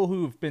people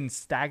who've been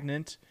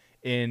stagnant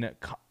in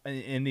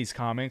these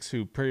comics,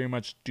 who pretty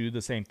much do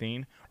the same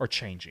thing, are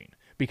changing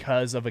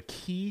because of a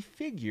key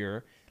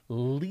figure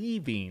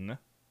leaving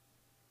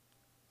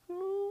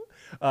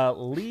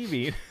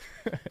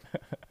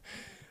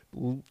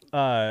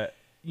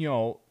you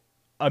know,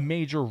 a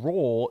major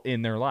role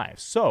in their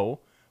lives. So,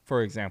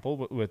 for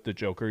example, with the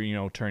Joker, you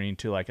know, turning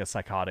to like a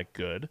psychotic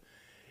good,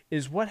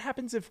 is what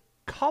happens if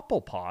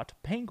Cobblepot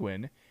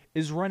Penguin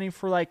is running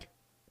for like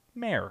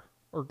mayor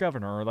or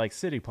governor or like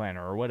city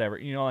planner or whatever.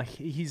 You know, like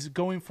he's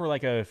going for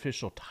like an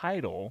official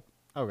title.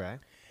 Okay.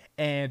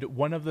 And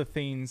one of the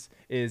things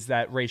is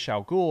that Ra's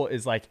al Ghul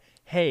is like,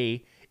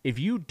 hey, if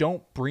you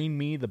don't bring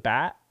me the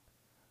bat,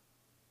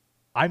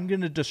 I'm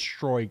going to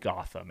destroy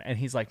Gotham. And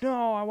he's like,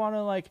 no, I want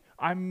to like,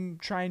 I'm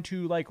trying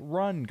to like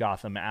run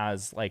Gotham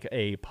as like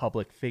a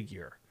public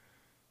figure.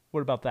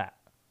 What about that?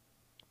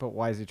 But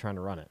why is he trying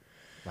to run it?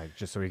 Like,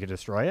 just so he could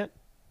destroy it?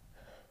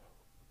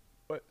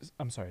 What?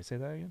 I'm sorry, say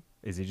that again.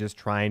 Is he just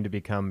trying to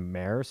become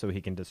mayor so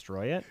he can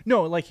destroy it?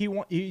 No, like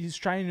he's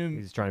trying to,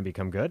 He's trying to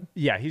become good?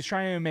 yeah, he's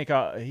trying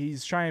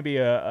to be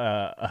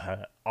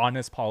a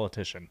honest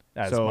politician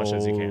as much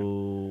as he can.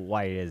 So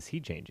why is he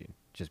changing?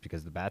 Just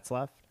because the bat's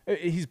left?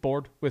 He's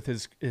bored with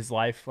his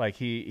life. Like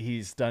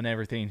he's done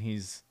everything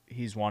he's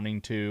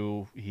wanting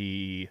to.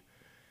 He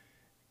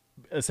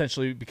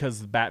essentially,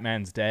 because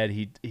Batman's dead,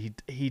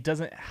 he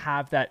doesn't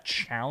have that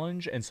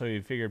challenge, and so he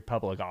figured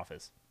public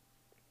office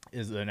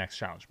is the next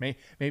challenge.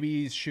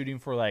 Maybe he's shooting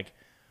for like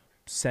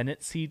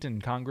Senate seat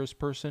and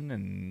congressperson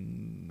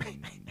and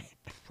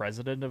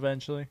president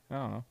eventually. I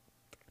don't know.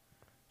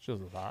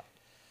 Just a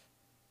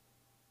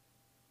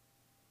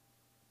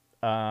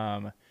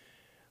thought.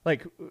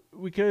 Like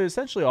we could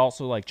essentially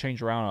also like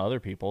change around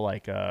other people.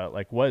 Like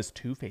what is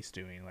Two-Face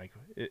doing? Like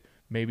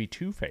maybe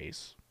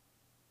Two-Face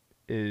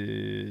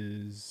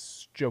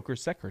is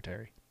Joker's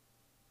secretary,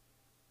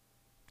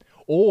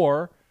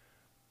 or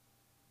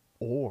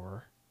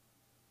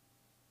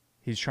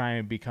he's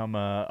trying to become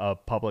a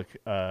public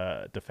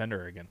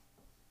defender again.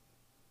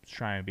 He's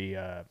trying to be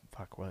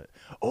fuck what?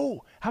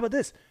 Oh, how about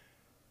this?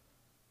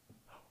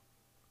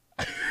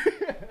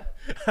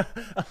 I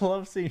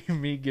love seeing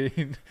me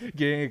getting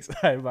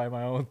excited by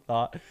my own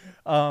thought.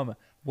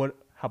 What?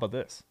 How about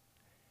this?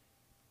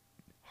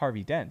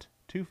 Harvey Dent,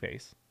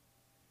 Two-Face,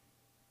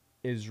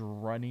 is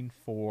running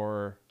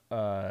for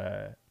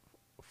like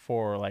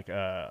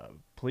a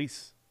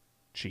police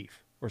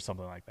chief or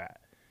something like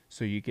that.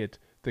 So you get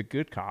the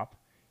good cop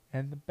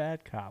and the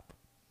bad cop.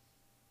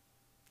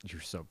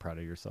 You're so proud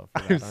of yourself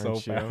for I'm that, so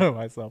aren't you? proud of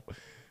myself.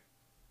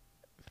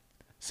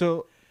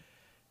 So,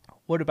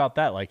 what about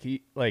that?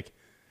 Like,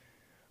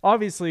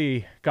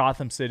 obviously,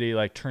 Gotham City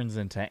like turns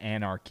into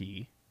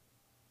anarchy,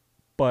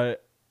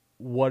 but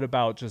what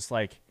about just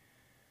like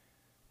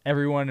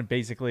everyone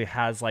basically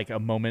has like a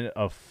moment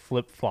of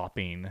flip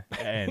flopping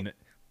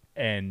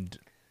and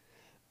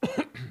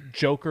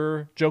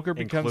Joker becomes,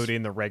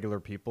 Including the regular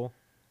people?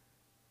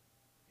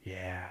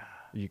 yeah.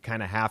 You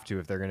kind of have to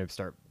if they're going to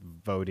start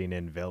voting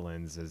in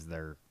villains as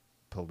their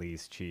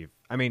police chief.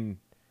 I mean,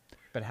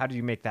 but how do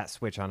you make that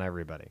switch on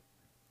everybody?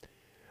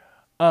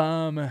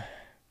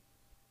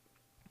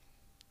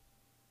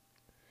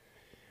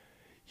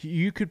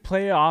 You could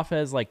play it off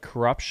as like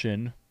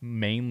corruption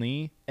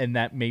mainly, and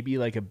that maybe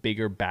like a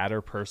bigger,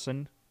 badder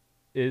person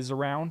is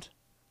around,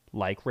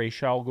 like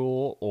Ra's al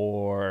Ghul,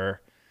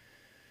 or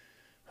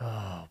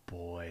oh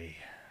boy,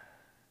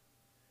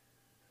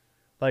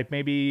 like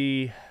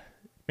maybe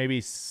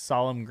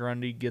Solomon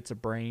Grundy gets a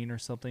brain or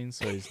something,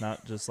 so he's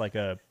not just like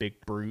a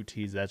big brute.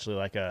 He's actually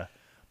like a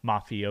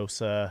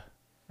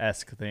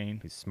mafiosa-esque thing.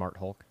 He's Smart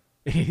Hulk.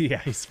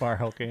 Yeah, he's smart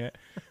hulking it.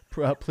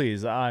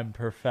 Please, I'm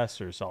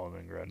Professor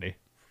Solomon Grundy.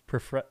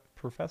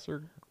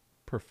 Professor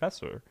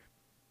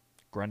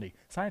Grundy.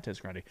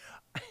 Scientist Grundy.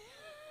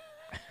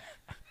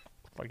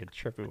 Fucking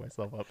tripping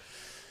myself up.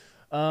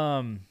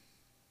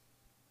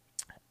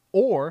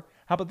 Or,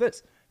 how about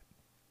this?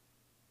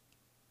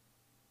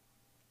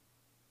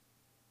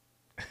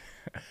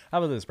 How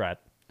about this, Brad?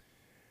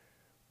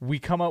 We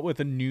come up with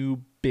a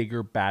new,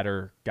 bigger,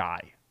 badder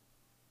guy.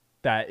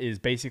 That is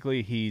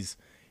basically, he's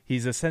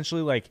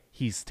essentially like,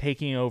 he's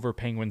taking over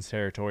Penguin's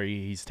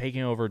territory. He's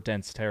taking over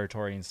Dent's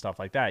territory and stuff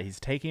like that. He's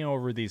taking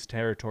over these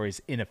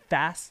territories in a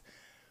fast,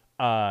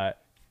 uh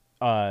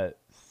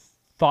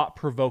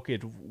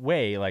thought-provoking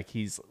way, like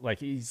he's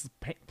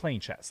playing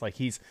chess, like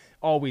he's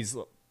always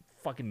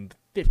fucking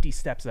 50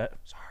 steps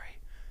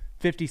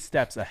 50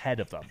 steps ahead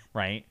of them,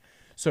 right?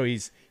 So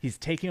he's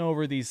taking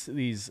over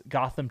these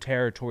Gotham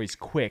territories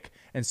quick,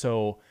 and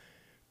so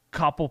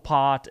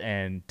Cobblepot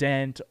and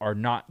Dent are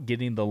not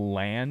getting the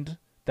land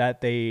that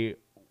they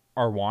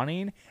are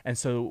wanting, and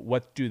so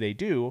what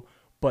do?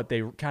 But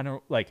they kind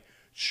of like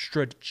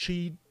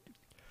strategically.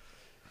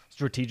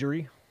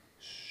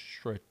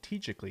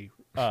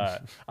 I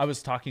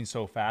was talking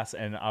so fast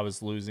and I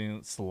was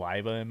losing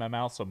saliva in my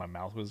mouth, so my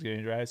mouth was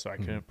getting dry, so I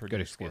couldn't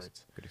produce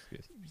words. Good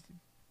excuse.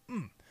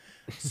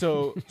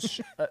 So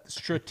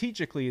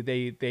strategically,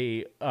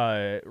 they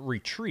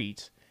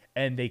retreat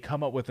and they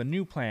come up with a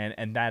new plan,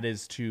 and that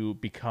is to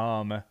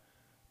become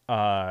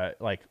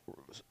like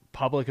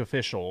public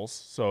officials.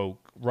 So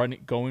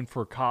going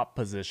for cop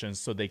positions,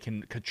 so they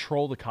can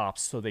control the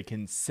cops, so they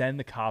can send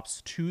the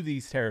cops to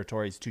these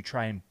territories to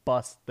try and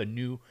bust the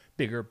new,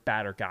 bigger,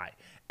 badder guy.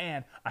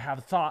 And I have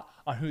a thought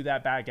on who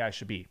that bad guy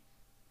should be.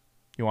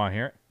 You want to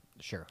hear it?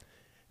 Sure.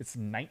 It's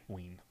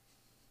Nightwing.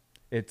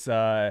 It's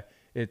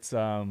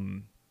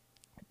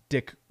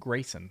Dick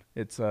Grayson.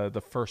 It's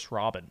the first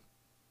Robin.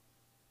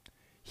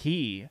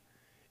 He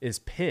is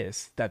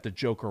pissed that the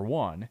Joker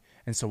won,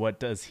 and so what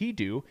does he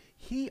do?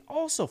 He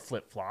also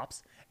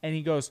flip-flops, and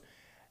he goes,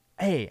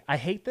 hey, I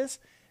hate this.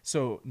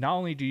 So not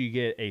only do you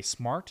get a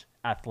smart,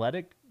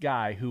 athletic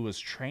guy who was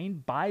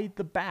trained by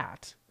the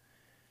Bat,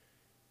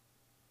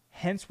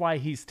 hence why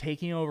he's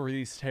taking over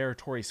these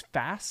territories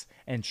fast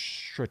and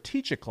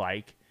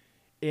strategic-like,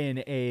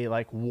 in a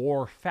like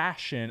war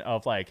fashion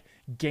of like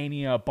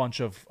gaining a bunch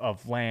of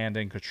land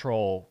and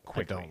control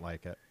quickly. I don't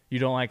like it. You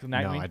don't like the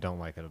Nightwing? No, I don't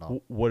like it at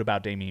all. What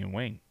about Damian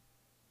Wayne?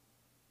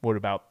 What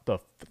about the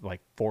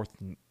fourth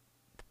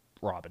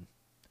Robin?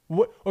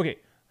 What? Okay,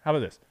 how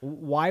about this?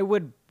 Why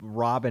would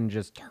Robin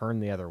just turn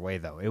the other way,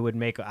 though? It would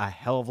make a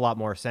hell of a lot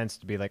more sense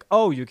to be like,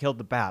 oh, you killed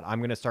the Bat. I'm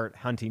going to start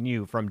hunting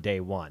you from day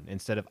one,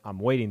 instead of I'm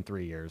waiting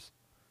 3 years,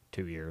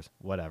 2 years,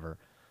 whatever.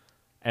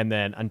 And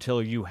then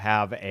until you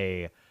have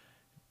a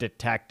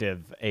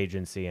detective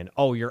agency and,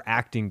 oh, you're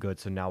acting good,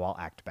 so now I'll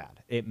act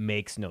bad. It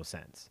makes no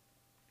sense.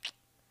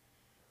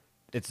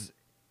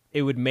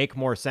 It would make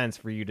more sense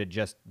for you to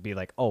just be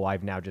like, oh,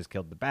 I've now just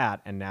killed the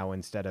Bat, and now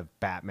instead of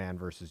Batman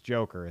versus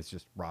Joker, it's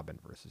just Robin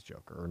versus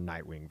Joker or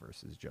Nightwing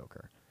versus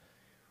Joker.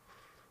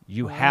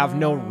 You have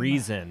no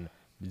reason,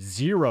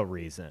 zero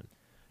reason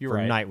You're for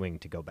right. Nightwing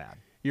to go bad.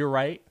 You're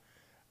right.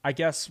 I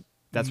guess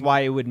That's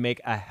why it would make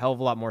a hell of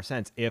a lot more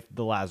sense if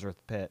the Lazarus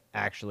Pit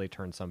actually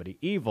turned somebody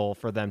evil,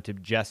 for them to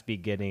just be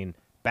getting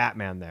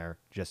Batman there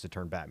just to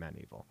turn Batman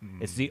evil.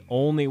 It's the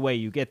only way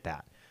you get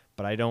that.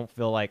 But I don't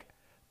feel like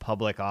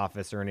public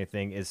office or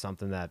anything is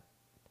something that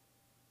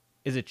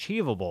is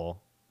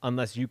achievable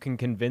unless you can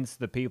convince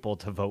the people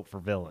to vote for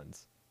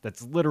villains.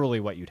 That's literally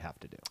what you'd have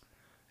to do.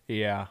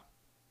 Yeah.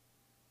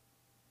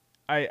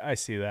 I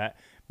see that.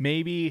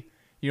 Maybe,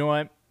 you know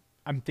what?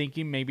 I'm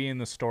thinking maybe in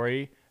the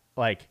story,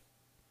 like,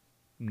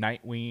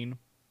 Nightwing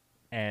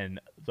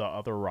and the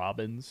other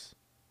Robins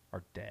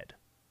are dead.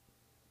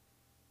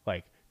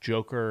 Like,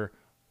 Joker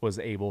was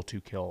able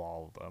to kill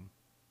all of them.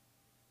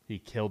 He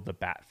killed the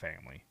Bat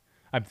family.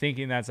 I'm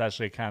thinking that's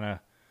actually kind of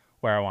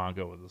where I want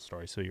to go with the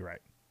story, so you're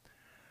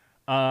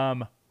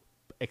right.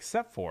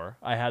 Except for,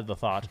 I had the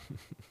thought,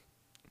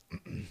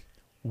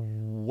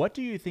 what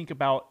do you think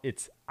about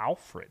it's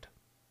Alfred?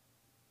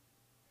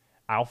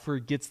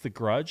 Alfred gets the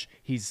grudge.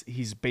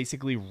 He's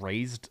basically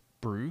raised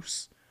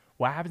Bruce.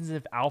 What happens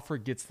if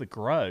Alfred gets the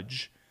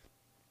grudge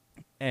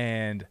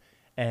and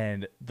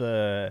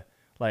the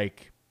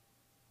like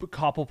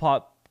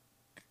Cobblepot,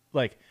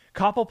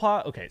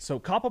 okay, so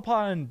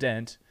Cobblepot and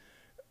Dent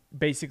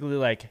basically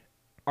like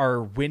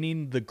are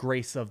winning the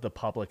grace of the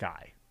public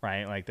eye,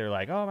 right? Like they're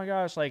like, oh my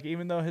gosh, like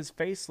even though his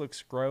face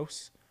looks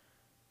gross,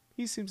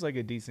 he seems like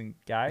a decent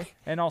guy.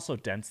 And also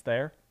Dent's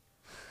there.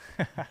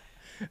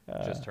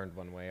 Just turned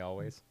one way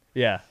always.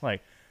 Yeah,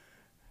 like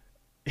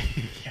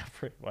yeah,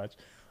 pretty much.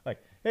 Like,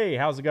 hey,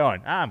 how's it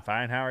going? I'm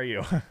fine. How are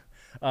you?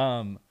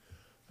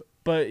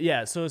 But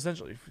yeah, so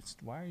essentially,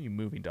 why are you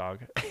moving,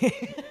 dog?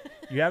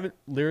 You haven't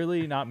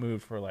literally not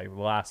moved for like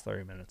the last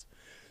 30 minutes.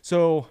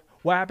 So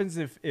what happens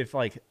if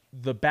like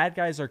the bad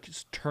guys are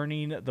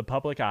turning the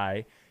public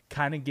eye,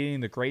 kind of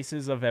getting the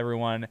graces of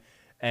everyone,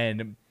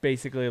 and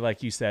basically,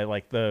 like you said,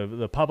 like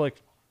the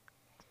public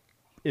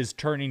is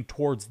turning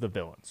towards the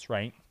villains,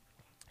 right?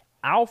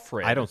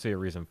 Alfred. I don't see a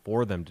reason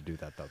for them to do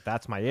that, though.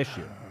 That's my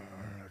issue.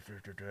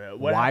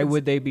 Why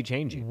would they be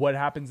changing? What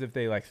happens if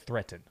they like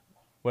threaten?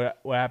 What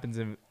happens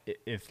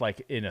if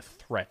like in a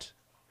threat?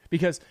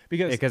 Because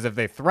if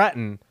they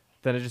threaten,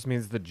 then it just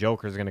means the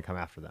Joker's going to come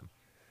after them,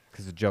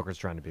 because the Joker's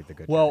trying to be the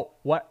good guy.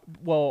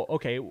 Well,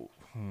 okay.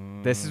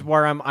 This is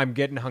where I'm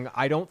getting hung.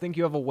 I don't think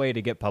you have a way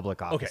to get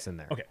public office in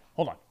there. Okay,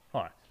 hold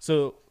on.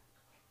 So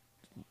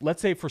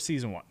let's say for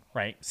season 1,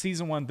 right?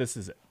 Season 1, this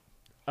is it.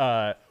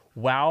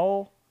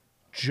 While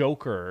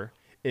Joker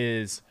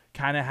is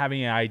kind of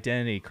having an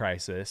identity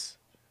crisis,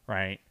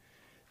 right?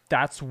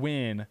 that's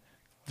when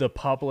the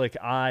public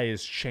eye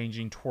is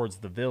changing towards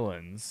the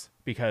villains,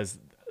 because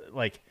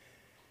like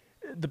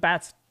the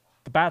bat's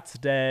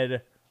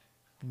dead.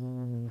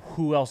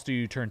 Who else do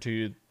you turn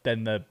to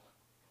than the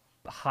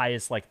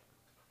highest like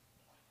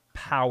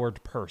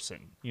powered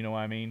person? You know what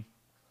I mean?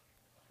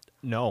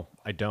 No,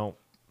 I don't.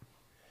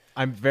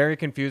 I'm very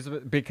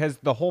confused because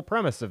the whole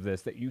premise of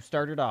this that you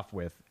started off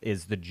with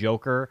is the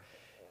Joker,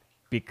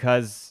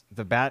 because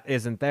the bat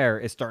isn't there,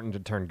 is starting to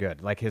turn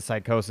good. Like his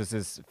psychosis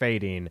is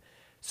fading.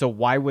 So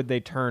why would they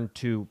turn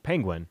to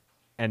Penguin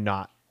and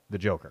not the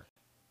Joker?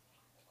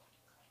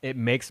 It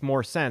makes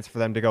more sense for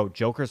them to go,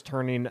 Joker's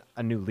turning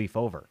a new leaf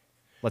over.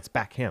 Let's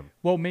back him.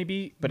 Well,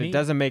 maybe, But it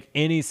doesn't make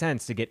any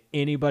sense to get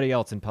anybody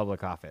else in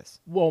public office.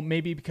 Well,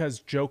 maybe because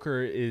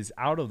Joker is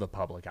out of the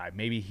public eye.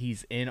 Maybe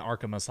he's in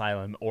Arkham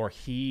Asylum, or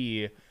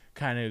he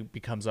kind of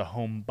becomes a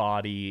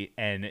homebody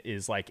and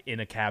is like in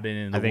a cabin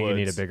in the woods. I think you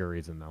need a bigger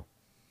reason, though,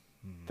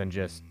 than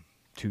just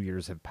 2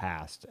 years have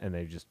passed and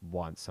they just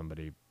want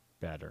somebody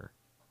better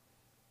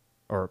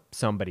or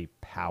somebody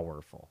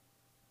powerful.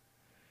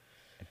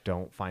 I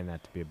don't find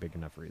that to be a big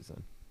enough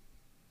reason.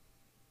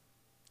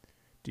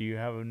 Do you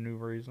have a new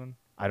reason?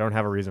 I don't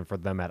have a reason for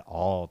them at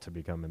all to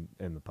become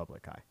in the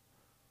public eye.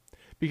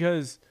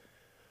 Because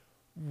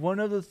one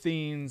of the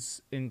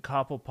things in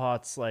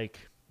Cobblepot's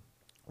like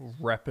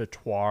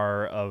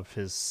repertoire of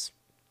his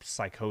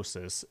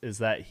psychosis is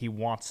that he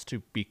wants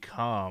to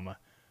become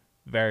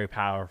very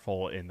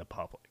powerful in the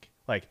public.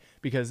 Like,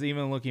 because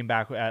even looking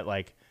back at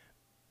like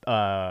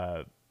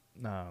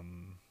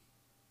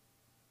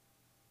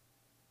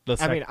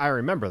I mean, I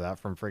remember that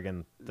from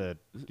friggin' the,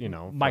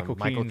 Michael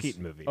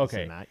Keaton movies.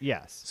 Okay. And that.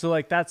 Yes. So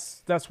like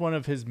that's one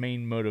of his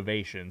main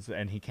motivations,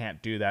 and he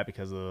can't do that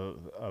because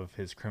of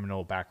his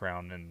criminal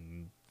background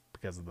and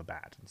because of the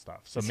bat and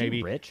stuff. So is maybe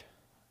he rich?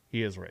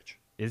 He is rich.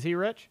 Is he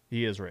rich?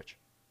 He is rich.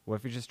 What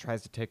if he just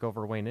tries to take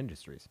over Wayne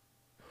Industries?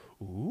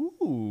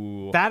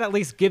 Ooh. That at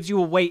least gives you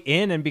a way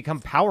in and become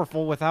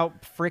powerful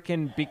without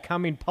frickin'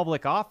 becoming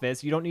public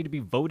office. You don't need to be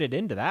voted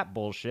into that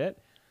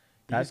bullshit.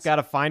 You just got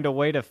to find a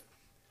way to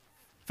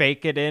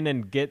fake it in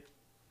and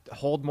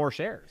hold more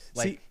shares.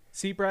 Like,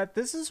 see, Brad,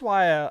 this is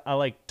why I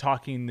like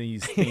talking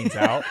these things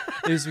out,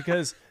 is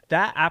because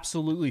that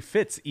absolutely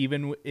fits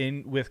even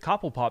with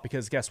Cobblepot,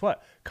 because guess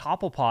what?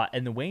 Cobblepot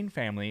and the Wayne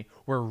family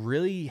were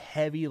really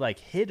heavy like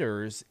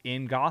hitters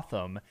in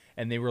Gotham,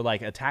 and they were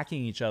like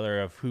attacking each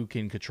other of who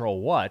can control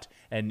what,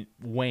 and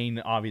Wayne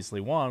obviously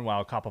won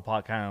while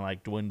Cobblepot kind of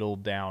like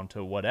dwindled down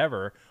to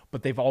whatever,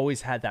 but they've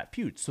always had that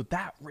feud. So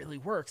that really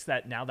works,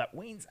 that now that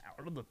Wayne's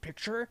out of the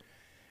picture,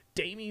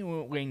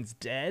 Damian Wayne's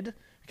dead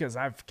because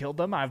I've killed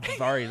him. I've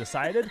already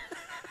decided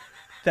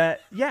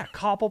that, yeah,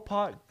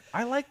 Cobblepot,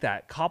 I like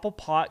that.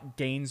 Cobblepot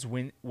gains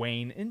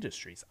Wayne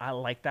Industries. I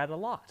like that a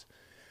lot.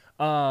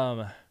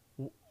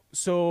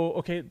 So,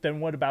 okay, then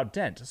what about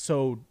Dent?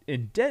 So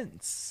in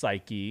Dent's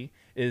psyche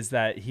is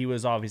that he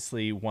was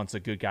obviously once a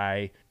good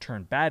guy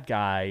turned bad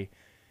guy,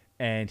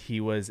 and he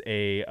was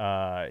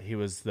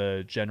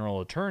the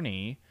general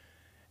attorney.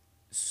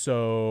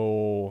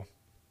 So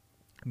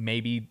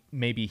maybe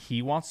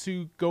he wants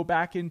to go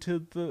back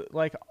into the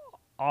like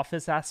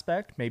office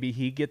aspect. Maybe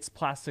he gets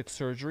plastic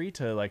surgery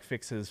to like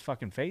fix his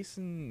fucking face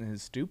and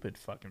his stupid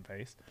fucking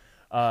face.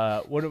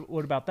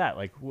 What about that?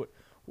 Like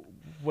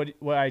what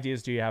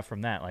ideas do you have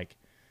from that? Like,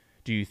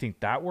 do you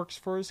think that works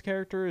for his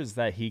character? Is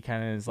that he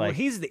kind of is like, well,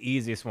 he's the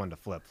easiest one to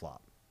flip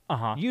flop.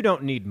 Uh-huh. You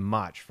don't need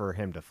much for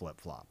him to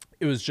flip flop.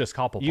 It was just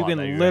Cobblepot. You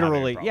can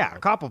literally,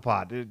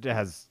 Cobblepot. It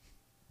has.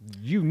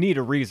 You need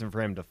a reason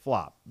for him to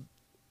flop.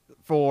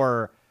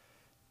 For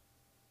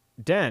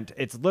Dent,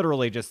 it's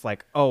literally just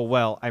like, oh,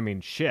 well, I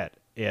mean, shit.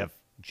 If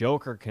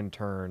Joker can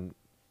turn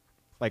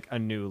like a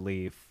new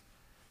leaf,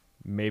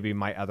 maybe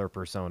my other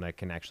persona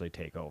can actually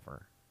take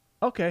over.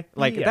 Okay.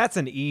 Like, yeah. that's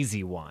an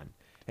easy one.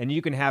 And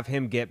you can have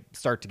him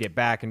start to get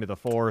back into the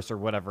Force or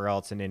whatever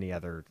else in any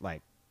other,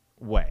 like,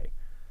 way.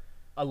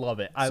 I love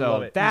it. So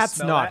love it. That's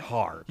not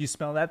hard. You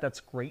smell that? That's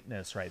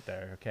greatness right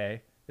there,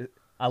 okay?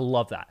 I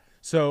love that.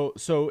 So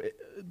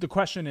the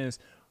question is,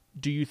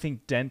 do you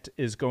think Dent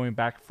is going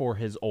back for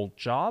his old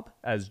job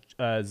as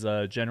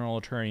a general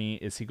attorney?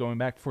 Is he going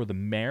back for the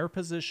mayor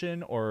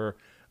position or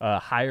a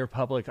higher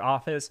public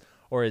office?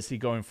 Or is he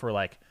going for,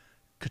 like,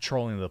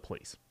 controlling the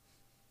police?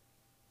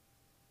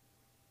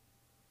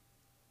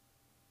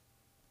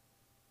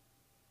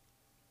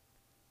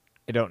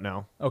 I don't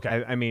know.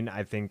 Okay. I mean,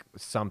 I think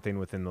something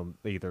within the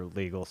either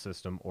legal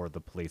system or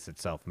the police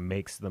itself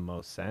makes the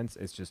most sense.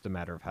 It's just a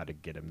matter of how to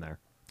get him there.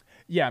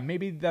 Yeah,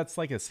 maybe that's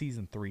like a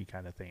season 3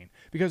 kind of thing.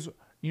 Because,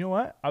 you know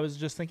what? I was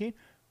just thinking,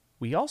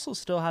 we also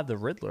still have the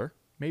Riddler.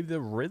 Maybe the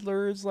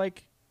Riddler is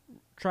like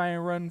trying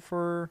to run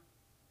for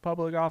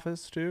public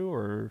office too,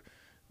 or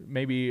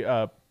maybe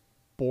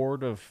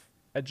board of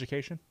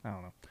education. I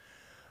don't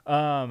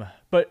know.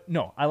 But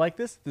no, I like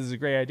this. This is a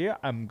great idea.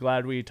 I'm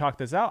glad we talked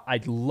this out. I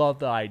love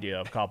the idea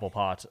of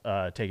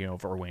Cobblepot taking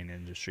over Wayne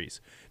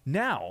Industries.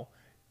 Now,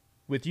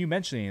 with you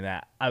mentioning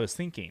that, I was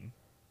thinking,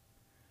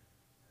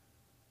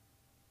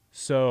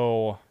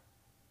 so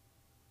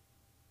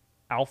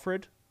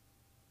Alfred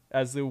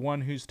as the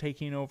one who's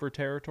taking over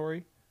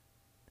territory,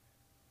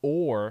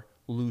 or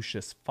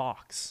Lucius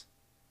Fox.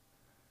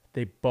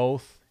 They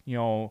both,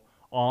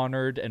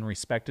 honored and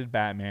respected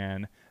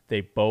Batman.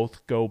 They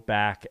both go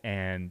back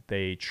and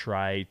they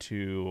try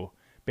to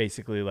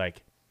basically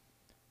like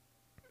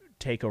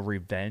take a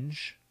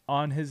revenge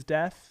on his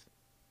death.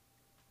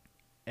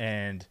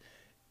 And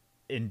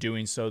in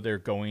doing so, they're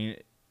going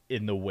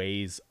in the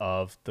ways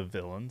of the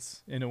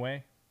villains in a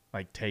way,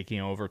 like taking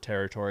over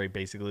territory,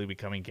 basically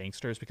becoming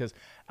gangsters, because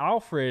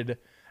Alfred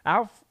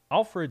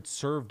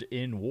served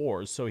in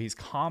wars, so he's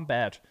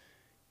combat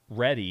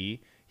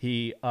ready.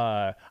 He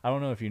I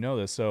don't know if you know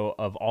this, so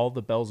of all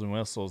the bells and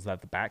whistles that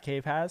the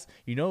Batcave has,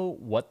 you know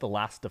what the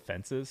last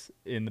defense is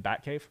in the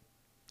Batcave?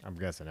 I'm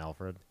guessing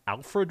Alfred.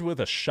 Alfred with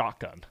a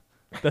shotgun.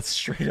 That's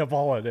straight up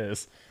all it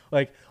is.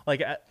 Like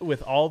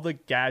with all the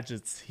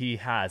gadgets he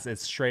has,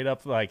 it's straight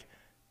up like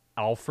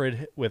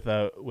Alfred with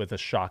a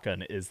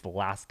shotgun is the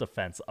last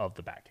defense of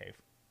the Batcave.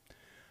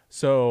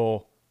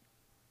 So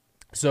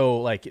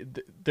like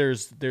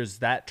there's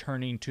that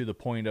turning to the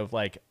point of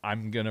like,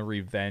 I'm gonna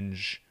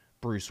revenge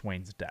Bruce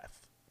Wayne's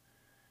death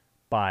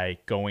by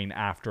going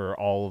after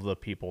all of the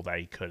people that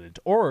he couldn't,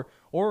 or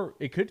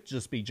it could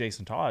just be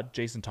Jason Todd.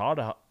 Jason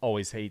Todd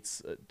always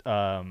hates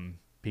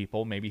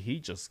people. Maybe he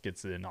just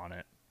gets in on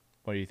it.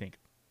 What do you think?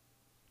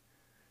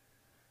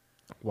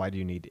 Why do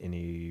you need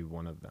any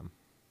one of them?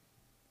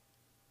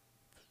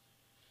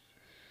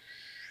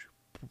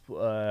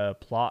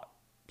 Plot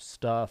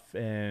stuff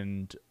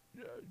and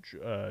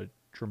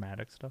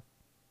dramatic stuff,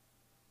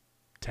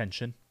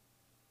 tension,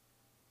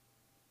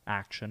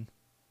 action.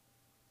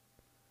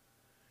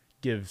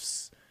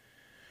 Gives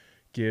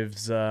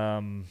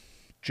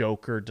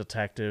Joker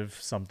detective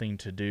something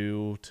to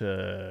do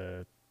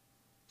to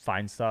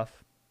find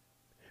stuff.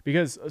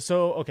 Because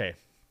okay,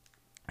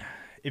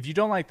 if you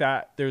don't like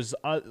that, there's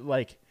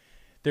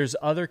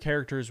other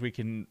characters we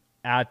can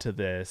add to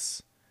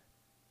this,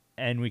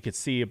 and we could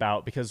see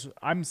about, because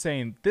I'm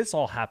saying this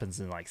all happens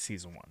in like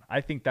season 1.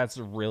 I think that's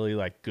a really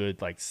like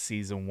good like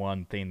season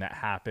 1 thing that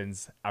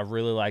happens. I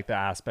really like the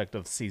aspect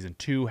of season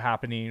 2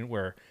 happening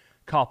where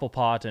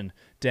Cobblepot and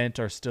Dent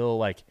are still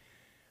like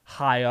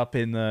high up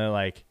in the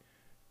like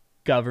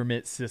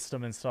government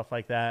system and stuff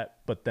like that,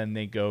 but then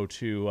they go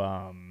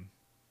to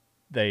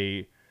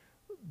they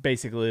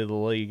basically, the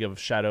League of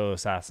Shadow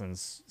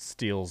Assassins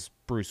steals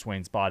Bruce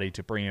Wayne's body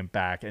to bring him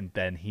back, and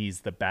then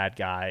he's the bad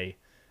guy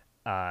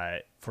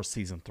for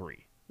season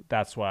 3.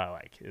 That's what I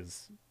like,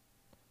 is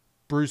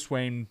Bruce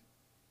Wayne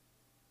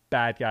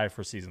bad guy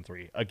for season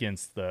 3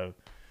 against the...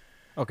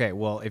 Okay,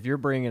 well, if you're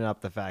bringing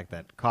up the fact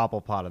that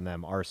Cobblepot and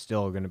them are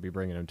still going to be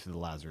bringing him to the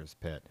Lazarus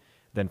Pit,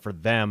 then for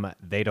them,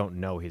 they don't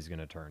know he's going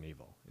to turn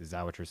evil. Is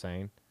that what you're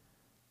saying?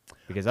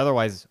 Because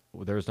otherwise,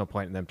 there's no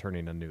point in them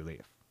turning a new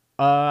leaf.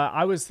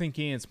 I was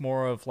thinking it's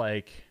more of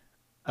like...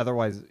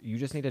 Otherwise, you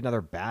just need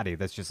another baddie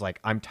that's just like,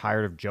 I'm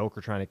tired of Joker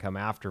trying to come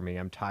after me.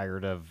 I'm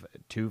tired of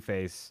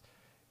Two-Face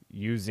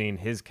using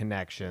his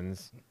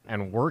connections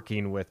and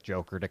working with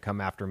Joker to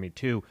come after me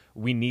too.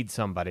 We need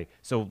somebody.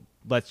 So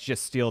let's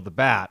just steal the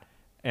bat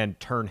and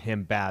turn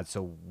him bad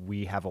so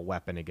we have a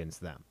weapon against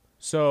them.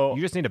 So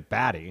you just need a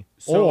baddie,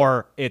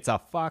 or it's a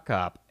fuck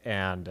up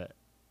and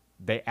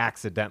they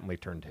accidentally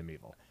turned him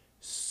evil.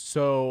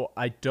 So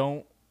I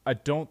don't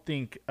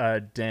think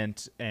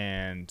Dent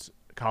and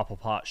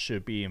Cobblepot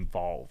should be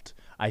involved.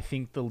 I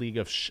think the League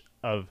of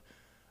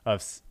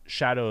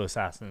Shadow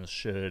Assassins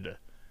should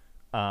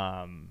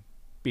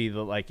be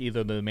the like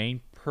either the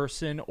main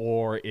person,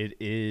 or it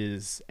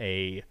is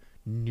a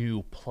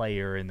new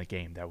player in the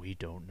game that we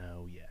don't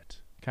know yet,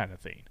 kind of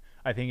thing.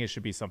 I think it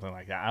should be something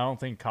like that. I don't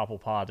think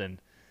Cobblepot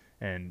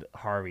and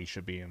Harvey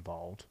should be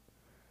involved.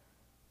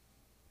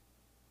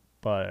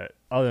 But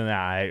other than that,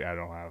 I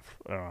don't have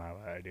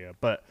an idea.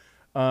 But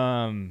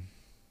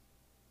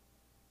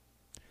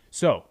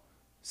so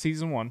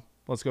season 1.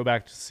 Let's go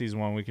back to season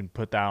 1. We can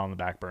put that on the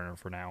back burner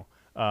for now.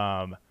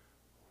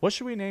 What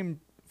should we name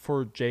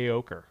for Jay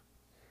Oker?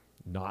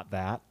 Not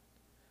that.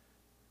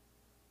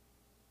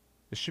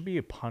 It should be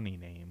a punny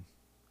name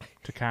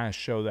to kind of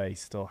show that he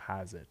still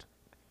has it.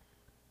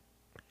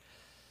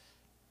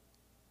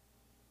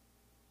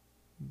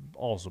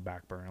 Also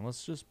back burner.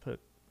 Let's just put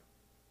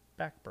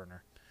back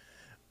burner.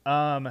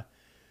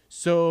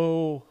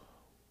 So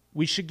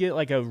we should get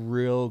like a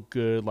real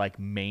good like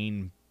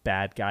main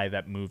bad guy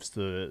that moves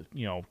the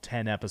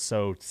 10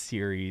 episode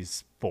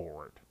series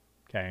forward.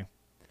 Okay,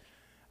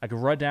 I could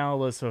run down a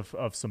list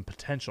of some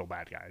potential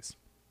bad guys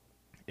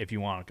if you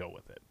want to go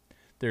with it.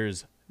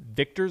 There's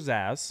Victor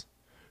Zsasz,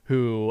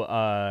 who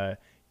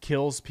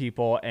kills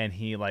people, and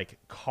he like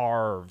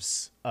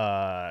carves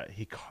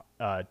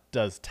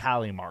does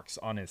tally marks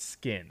on his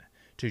skin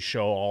to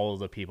show all of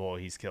the people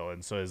he's killed,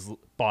 and so his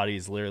body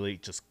is literally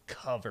just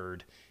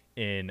covered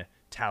in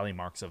tally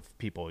marks of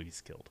people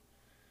he's killed.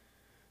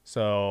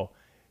 So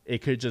it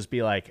could just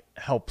be like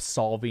help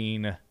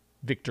solving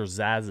Victor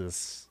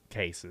Zsasz's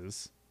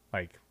cases,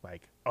 like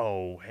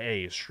oh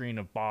hey, a string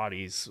of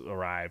bodies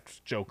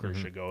arrived, Joker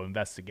should go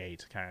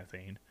investigate, kind of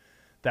thing.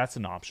 that's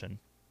an option.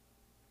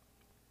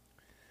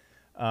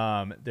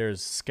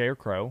 There's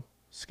Scarecrow.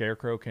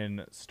 Scarecrow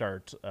can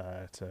start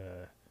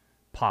to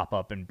pop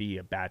up and be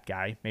a bad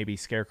guy. Maybe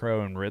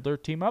Scarecrow and Riddler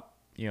team up.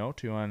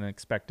 Two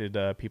unexpected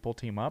people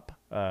team up.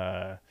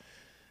 What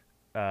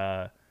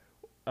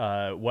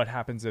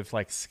happens if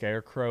like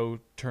Scarecrow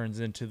turns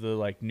into the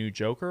like new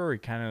Joker, or he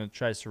kind of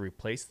tries to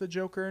replace the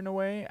Joker in a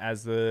way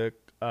as the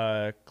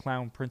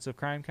clown prince of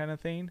crime kind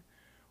of thing,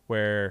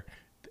 where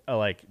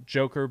like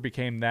Joker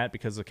became that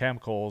because of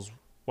chemicals.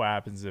 What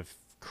happens if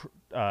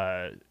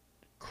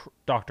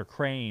Dr.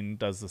 Crane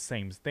does the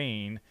same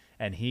thing,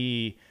 and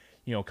he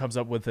comes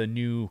up with a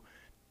new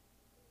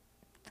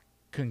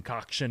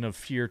concoction of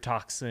fear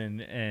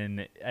toxin, and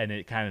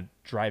it kind of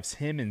drives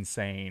him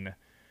insane.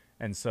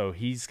 And so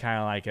he's kind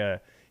of like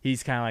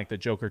the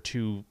Joker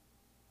to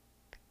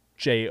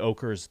Jay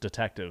Oaker's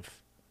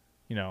detective.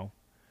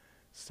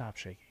 Stop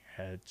shaking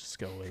your head. Just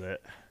go with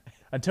it.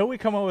 Until we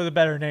come up with a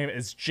better name,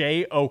 it's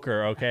Jay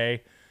Oaker,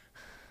 okay?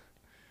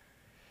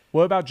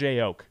 What about Jay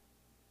Oak?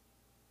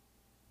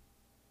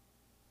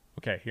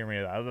 Okay, hear me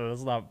out.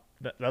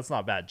 That's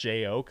not bad.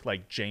 Jay Oak,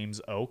 like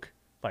James Oak.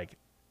 Like,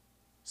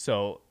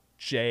 so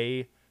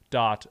J.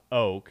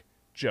 Oak,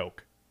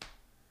 joke.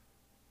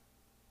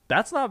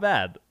 That's not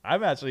bad.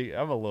 I'm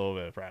a little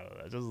bit proud of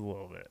that. Just a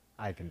little bit.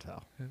 I can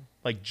tell.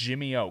 Like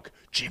Jimmy Oak.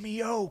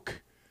 Jimmy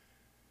Oak.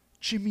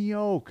 Jimmy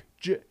Oak.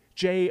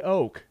 J.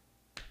 Oak.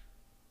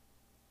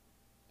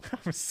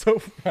 I'm so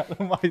proud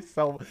of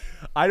myself.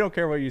 I don't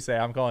care what you say.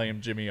 I'm calling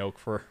him Jimmy Oak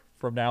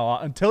from now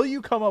on. Until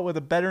you come up with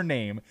a better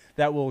name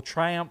that will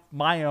triumph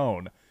my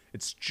own.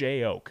 It's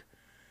J. Oak.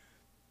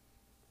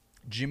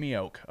 Jimmy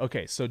Oak.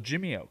 Okay, so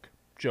Jimmy Oak.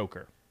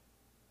 Joker.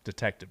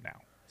 Detective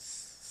now.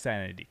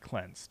 Sanity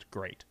cleansed.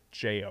 Great.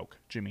 J. Oak.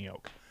 Jimmy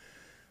Oak.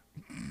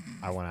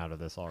 I went out of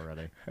this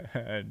already.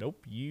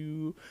 Nope.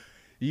 You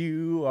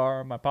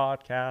are my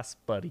podcast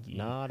buddy.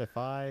 Not if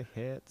I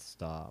hit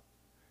stop.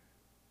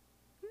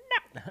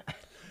 No.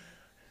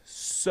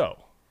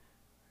 So,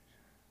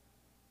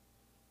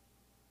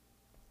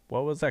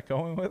 what was that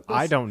going with?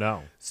 I don't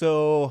know.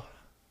 So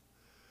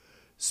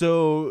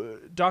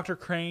Dr.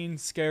 Crane,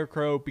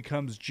 Scarecrow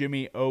becomes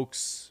Jimmy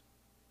Oak's.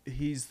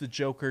 He's the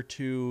Joker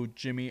to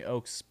Jimmy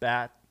Oak's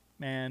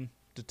Batman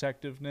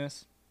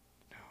detectiveness.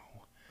 No,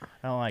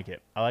 I don't like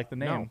it. I like the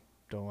name. No.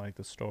 Don't like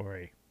the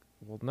story.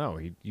 Well, no,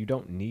 you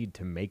don't need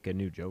to make a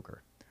new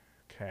Joker.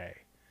 Okay.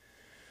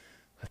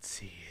 Let's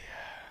see.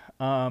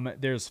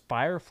 There's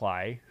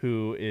Firefly,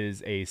 who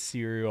is a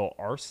serial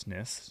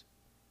arsonist.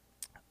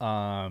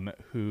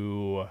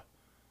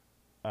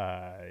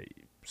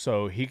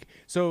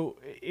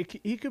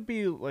 He could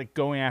be like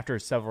going after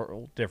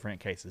several different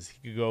cases.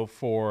 He could go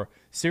for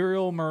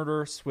serial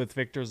murders with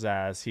Victor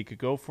Zsasz. He could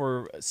go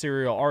for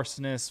serial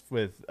arsonist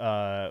with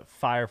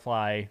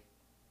Firefly.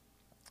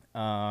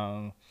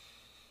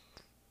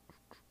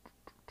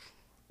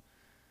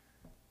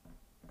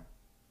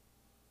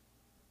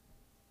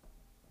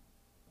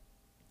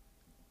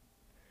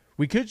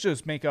 We could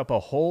just make up a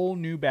whole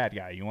new bad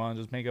guy. You want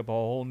to just make up a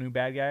whole new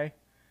bad guy?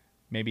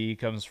 Maybe he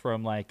comes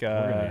from like... we're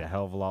going to need a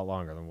hell of a lot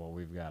longer than what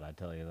we've got, I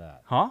tell you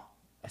that. Huh?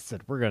 I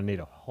said we're going to need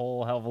a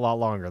whole hell of a lot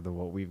longer than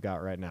what we've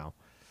got right now.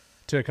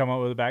 To come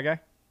up with a bad guy?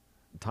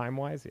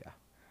 Time-wise, yeah.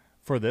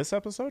 For this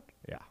episode?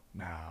 Yeah.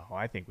 No,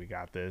 I think we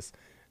got this.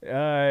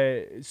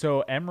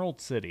 So Emerald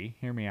City.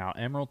 Hear me out.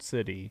 Emerald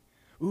City.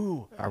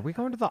 Ooh. Are we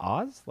going to the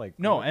Oz?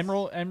 No, what's-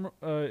 Emerald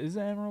is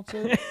it Emerald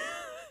City?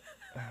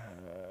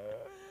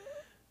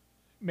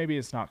 Maybe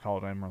it's not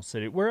called Emerald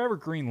City. Wherever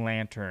Green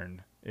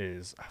Lantern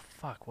is. Oh,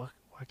 fuck, what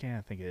can't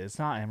I think of it? It's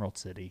not Emerald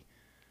City.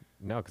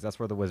 No, because that's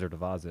where the Wizard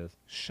of Oz is.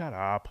 Shut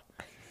up.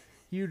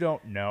 You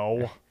don't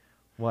know.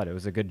 What? It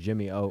was a good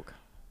Jimmy Oak.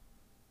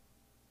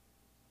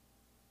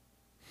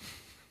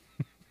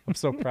 I'm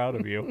so proud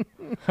of you.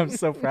 I'm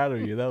so proud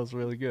of you. That was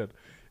really good.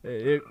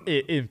 It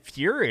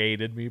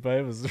infuriated me, but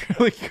it was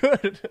really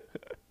good.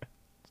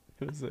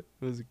 It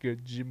was a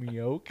good Jimmy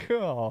Oak.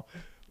 Oh,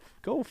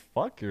 go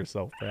fuck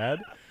yourself, Brad.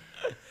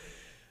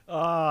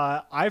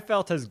 I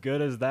felt as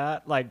good as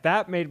that. Like,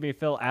 that made me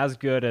feel as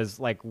good as,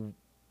 like,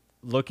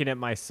 looking at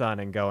my son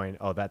and going,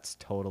 oh, that's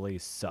totally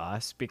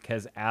sus.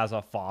 Because as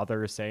a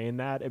father saying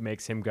that, it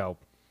makes him go,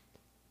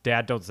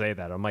 Dad, don't say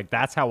that. I'm like,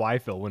 that's how I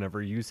feel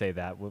whenever you say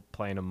that with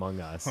playing Among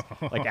Us.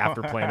 Like,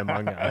 after playing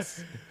Among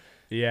Us.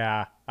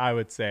 Yeah, I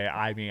would say.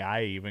 I mean,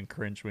 I even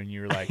cringe when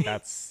you were like,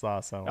 that's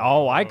sus.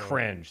 Oh, I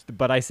cringed.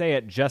 But I say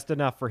it just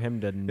enough for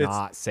him to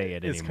not say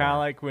it anymore. It's kind of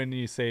like when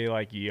you say,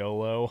 like,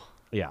 YOLO.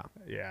 Yeah.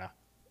 Yeah.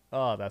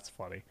 Oh, that's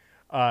funny.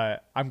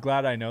 I'm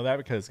glad I know that,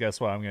 because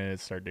guess what I'm going to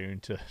start doing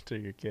to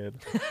your kid?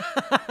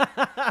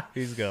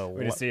 He's going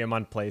When you see him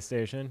on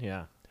PlayStation,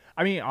 yeah.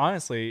 I mean,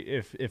 honestly,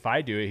 if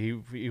I do it,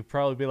 he'd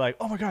probably be like,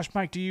 oh my gosh,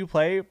 Mike, do you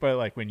play? But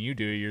like when you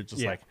do, you're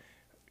just like,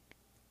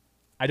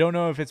 I don't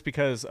know if it's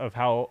because of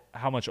how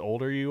much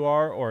older you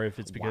are, or if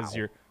it's because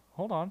you're,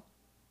 hold on,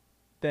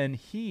 then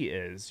he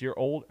is. You're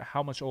old,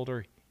 how much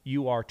older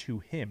you are to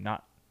him,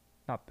 not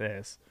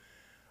this.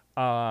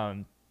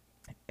 And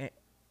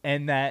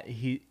that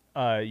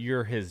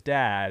you're his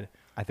dad,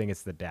 I think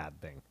it's the dad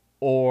thing.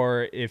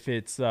 or if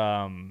it's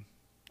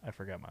I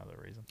forgot my other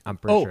reason. I'm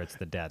pretty sure it's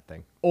the dad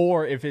thing.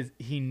 Or if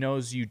he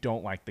knows you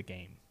don't like the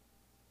game.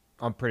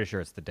 I'm pretty sure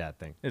it's the dad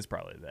thing. It's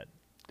probably that.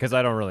 Because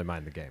I don't really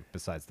mind the game,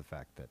 besides the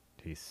fact that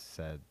he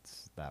says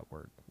that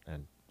word.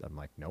 And I'm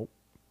like, nope.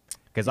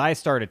 Because I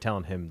started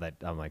telling him that,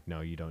 I'm like,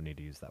 no, you don't need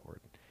to use that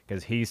word.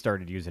 Because he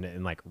started using it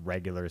in like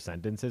regular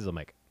sentences. I'm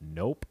like,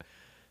 nope,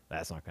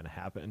 that's not going to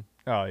happen.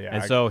 Oh yeah.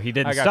 And so he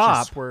didn't I got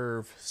stop. You,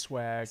 swerve,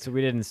 swag. So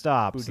we didn't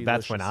stop. So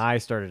that's when Bootylicious. I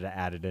started to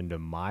add it into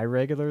my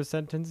regular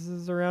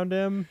sentences around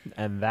him.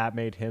 And that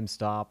made him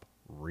stop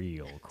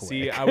real quick.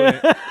 See,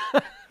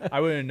 I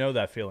wouldn't know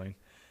that feeling.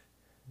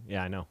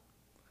 Yeah, I know.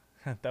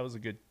 That was a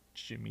good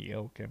Jimmy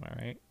Oak, am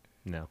I right?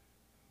 No.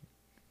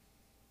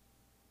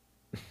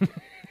 All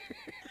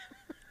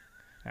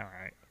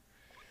right.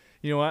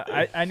 You know what?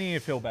 I need to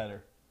feel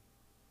better.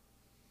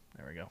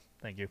 There we go.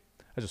 Thank you.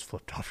 I just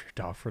flipped off your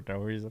dog for no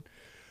reason.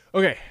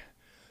 Okay.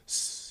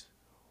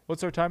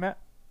 What's our time at?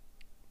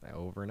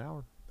 Over an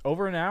hour.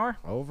 Over an hour?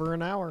 Over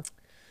an hour.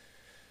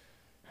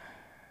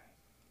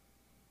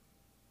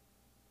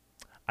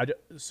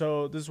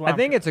 So this is what I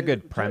think it's a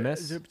good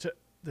premise.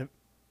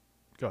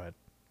 Go ahead.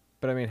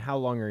 But I mean, how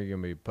long are you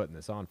going to be putting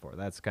this on for?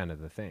 That's kind of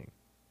the thing.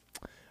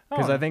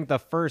 Because Oh, I think the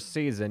first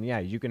season, yeah,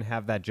 you can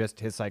have that just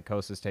his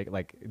psychosis take,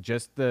 like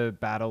just the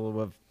battle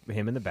of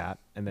him and the bat,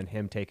 and then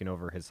him taking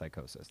over his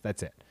psychosis.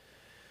 That's it.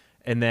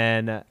 And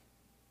then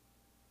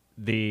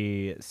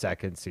the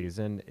second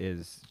season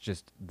is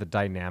just the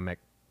dynamic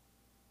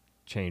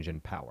change in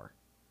power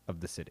of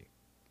the city.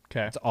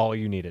 okay. That's all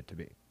you need it to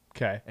be.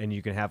 Okay. And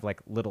you can have like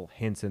little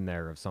hints in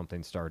there of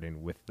something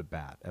starting with the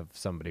bat, of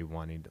somebody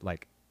wanting to,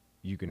 like,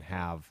 you can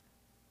have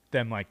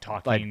Them like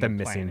talking, like the and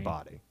missing planning.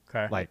 body.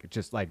 Okay. Like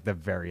just like the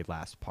very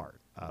last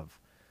part of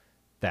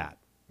that,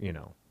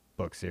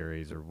 book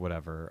series or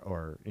whatever,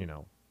 or,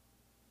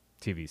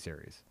 TV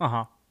series.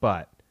 Uh-huh.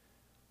 But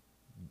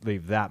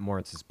leave that more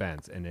in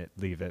suspense and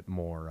leave it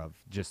more of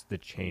just the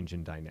change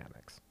in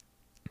dynamics.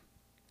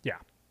 Yeah.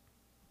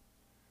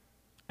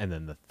 And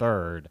then the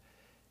third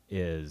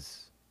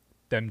is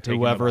Them taking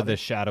whoever the the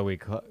shadowy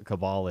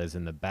cabal is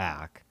in the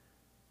back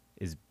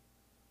is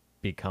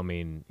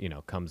becoming,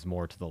 comes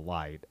more to the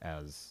light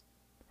as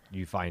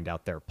you find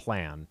out their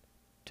plan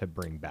to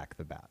bring back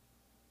the bat.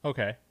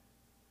 Okay.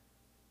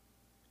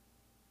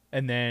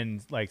 And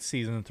then like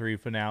season 3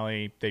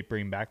 finale, they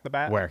bring back the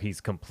bat. Where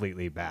he's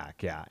completely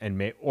back, yeah. And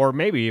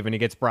maybe even he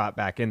gets brought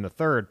back in the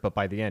third, but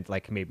by the end,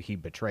 like maybe he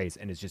betrays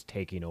and is just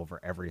taking over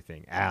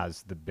everything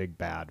as the big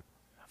bad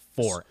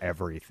for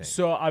everything.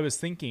 So I was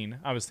thinking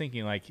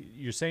like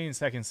you're saying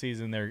second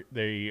season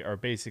they are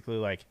basically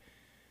like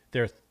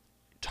they're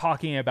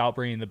talking about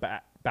bringing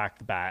back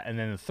the bat, and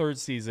then the third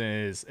season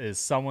is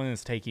someone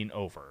is taking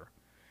over.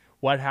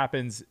 What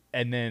happens?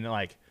 And then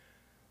like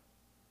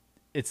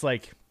it's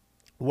like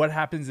what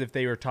happens if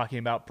they were talking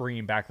about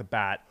bringing back the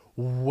bat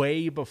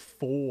way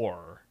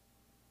before,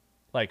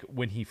 like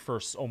when he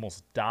first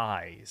almost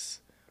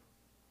dies,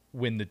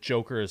 when the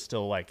Joker is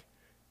still like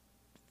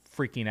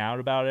freaking out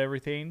about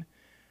everything,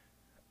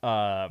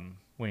 when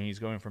he's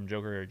going from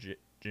Joker to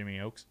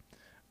Jimmy Oaks,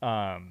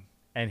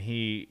 and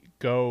he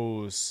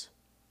goes,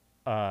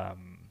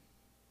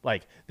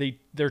 like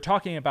they're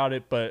talking about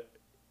it, but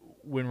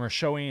when we're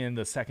showing in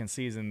the second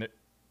season,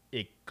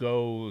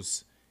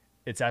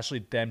 it's actually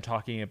them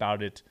talking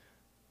about it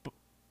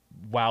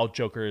while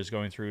Joker is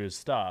going through his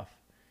stuff.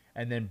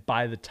 And then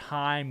by the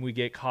time we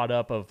get caught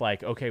up of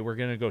like, okay, we're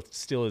going to go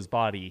steal his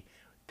body,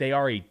 they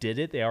already did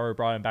it. They already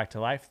brought him back to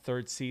life.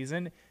 Third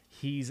season,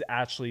 he's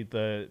actually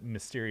the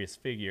mysterious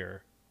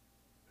figure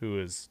who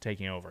is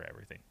taking over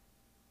everything.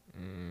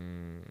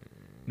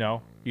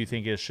 No? You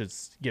think it should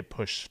get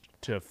pushed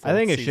to fourth I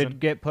think it season? should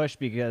get pushed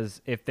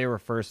because if they were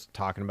first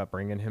talking about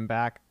bringing him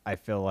back, I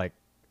feel like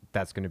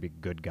that's going to be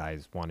good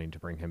guys wanting to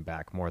bring him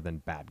back more than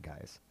bad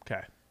guys.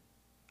 Okay.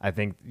 I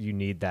think you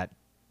need that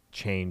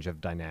change of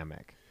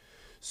dynamic.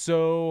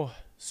 So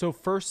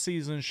first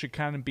season should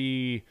kind of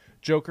be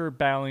Joker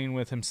battling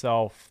with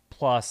himself,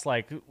 plus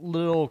like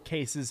little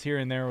cases here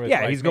and there. With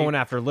Yeah, like, he's going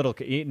after little.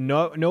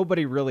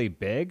 Nobody really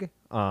big.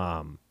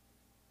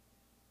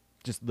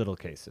 Just little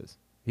cases.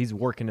 He's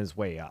working his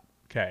way up.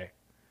 Okay.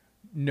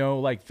 No,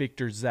 like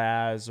Victor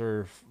Zsasz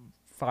or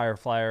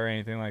Firefly or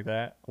anything like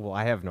that. Well,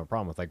 I have no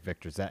problem with like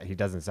Victor Zsasz. He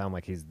doesn't sound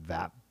like he's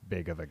that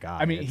big of a guy.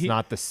 I mean, it's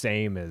not the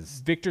same as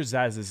Victor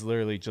Zsasz is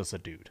literally just a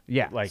dude.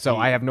 yeah. Like So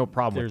I have no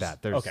problem with that.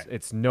 Okay.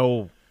 It's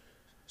no.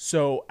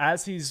 So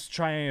as he's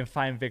trying to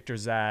find Victor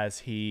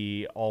Zsasz,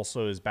 he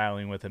also is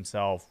battling with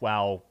himself.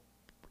 Wow,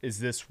 is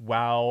this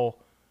while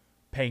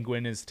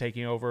Penguin is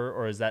taking over,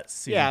 or is that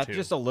season 2?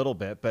 Just a little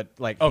bit, but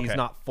like Okay. he's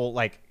not full.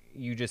 Like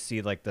you just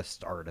see like the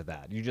start of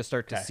that. You just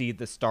start to Okay. see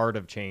the start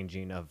of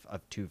changing of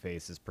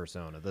Two-Face's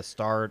persona, the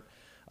start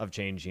of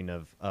changing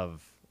of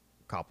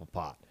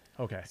Cobblepot.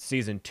 Okay.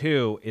 Season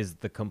 2 is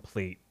the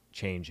complete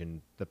change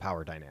in the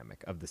power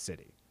dynamic of the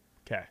city.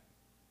 Okay.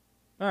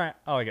 All right.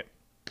 I like it.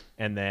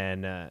 And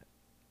then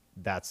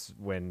that's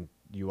when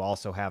you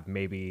also have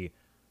maybe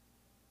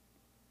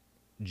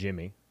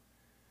Jimmy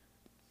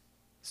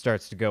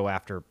starts to go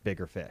after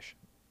bigger fish.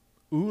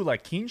 Ooh,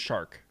 like King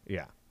Shark.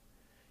 Yeah.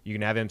 You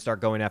can have him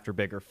start going after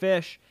bigger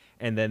fish,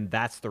 and then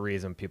that's the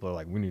reason people are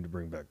like, we need to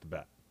bring back the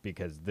bat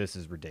because this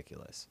is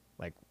ridiculous.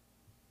 Like,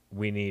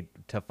 we need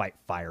to fight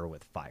fire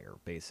with fire,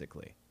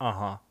 basically.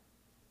 Uh-huh.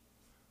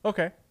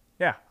 Okay.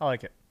 Yeah, I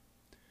like it.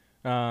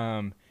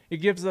 It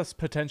gives us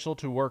potential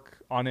to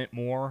work on it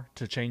more,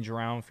 to change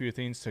around a few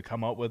things, to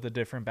come up with a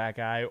different bad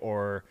guy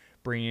or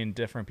bring in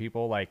different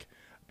people. Like,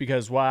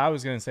 because what I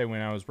was going to say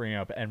when I was bringing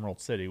up Emerald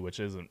City, which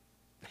is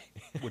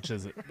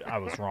I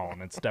was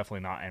wrong. It's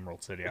definitely not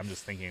Emerald City. I'm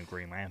just thinking of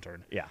Green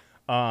Lantern. Yeah.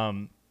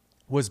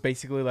 Was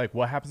basically like,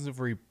 what happens if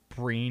we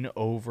bring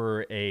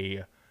over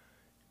a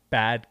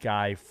bad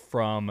guy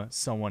from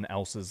someone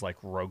else's like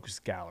rogues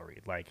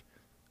gallery, like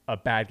a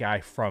bad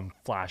guy from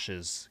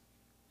Flash's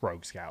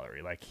rogues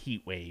gallery, like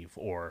Heatwave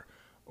or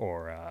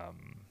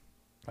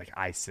like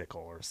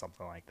Icicle or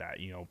something like that.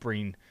 You know,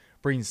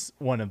 brings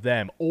one of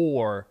them,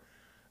 or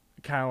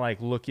kind of like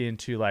look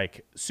into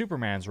like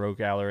Superman's rogue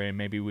gallery, and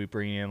maybe we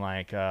bring in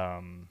like I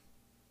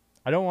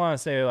don't want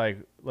to say like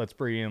let's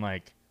bring in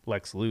like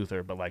Lex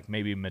Luthor, but like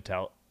maybe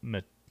Mentalio.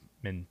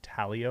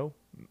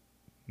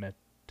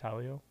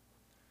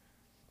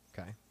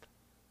 Okay.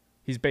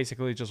 He's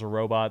basically just a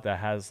robot that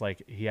has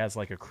like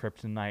a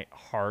kryptonite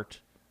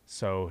heart,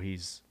 so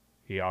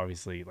he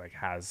obviously like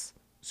has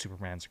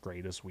Superman's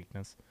greatest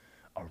weakness,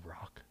 a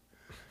rock.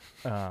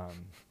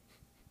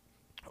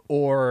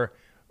 Or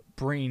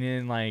bring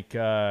in like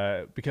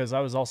because I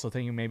was also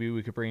thinking maybe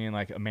we could bring in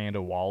like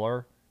Amanda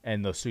Waller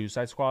and the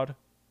Suicide Squad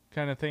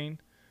kind of thing,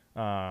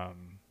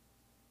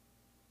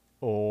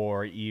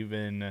 or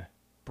even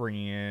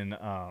bring in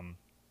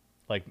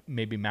like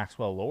maybe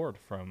Maxwell Lord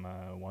from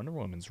Wonder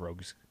Woman's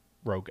rogue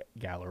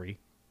gallery.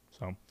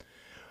 So,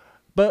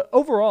 but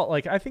overall,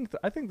 like I think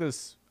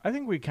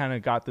we kind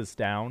of got this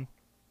down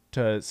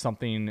to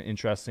something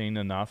interesting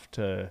enough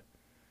to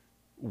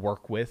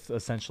work with,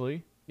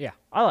 essentially. Yeah.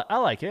 I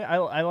like it.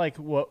 I like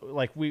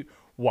we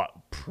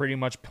pretty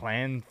much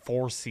planned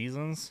 4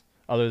 seasons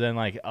other than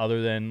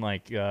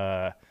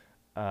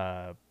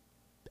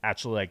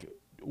actually like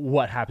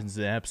what happens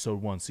in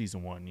episode 1,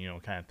 season 1, you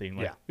know, kind of thing.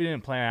 Like, yeah. We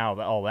didn't plan out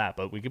all that,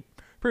 but we could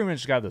pretty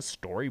much got the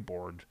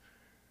storyboard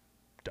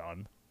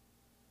done.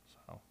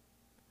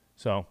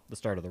 So The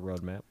start of the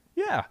roadmap.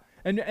 yeah.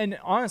 And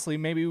honestly,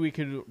 maybe we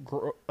could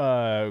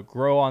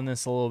grow on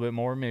this a little bit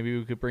more. Maybe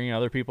we could bring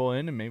other people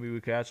in, and maybe we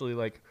could actually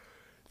like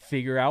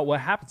figure out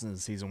what happens in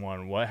season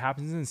 1, what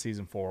happens in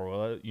season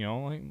 4. You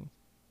know, like,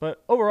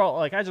 but overall,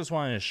 like I just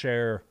wanted to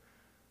share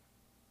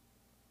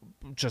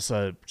just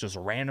a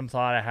random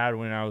thought I had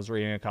when I was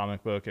reading a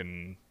comic book,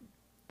 and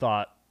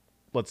thought,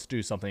 let's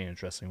do something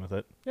interesting with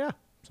it. Yeah.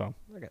 So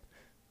Okay.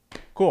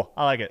 cool.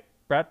 I like it.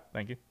 Brad,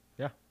 thank you.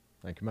 Yeah.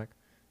 Thank you, Mike.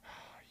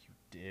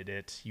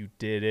 You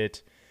did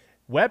it.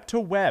 Web to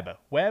web.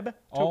 Web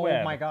to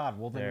web. Oh my God.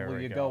 Well, then There will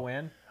we you go. go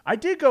in? I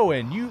did go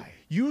in.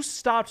 You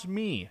stopped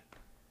me.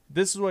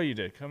 This is what you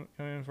did. Come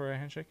in for a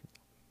handshake.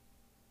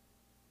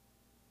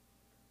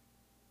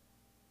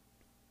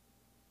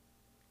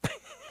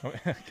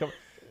 Come.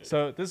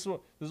 So this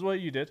is what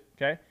you did.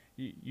 Okay,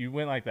 you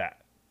went like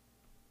that.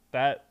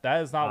 That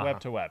is not web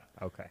to web.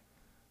 Okay.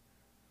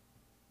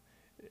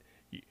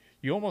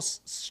 You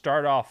almost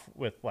start off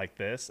with like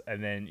this,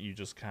 and then you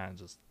just kind of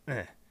just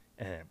and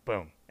then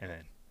boom, and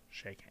then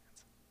shake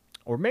hands.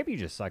 Or maybe you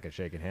just suck at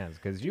shaking hands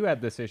because you had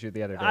this issue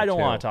the other day. I don't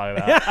too. want to talk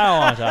about it. I don't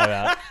want to talk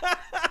about it.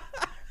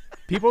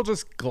 People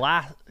just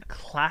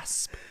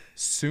clasp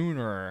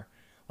sooner.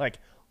 Like,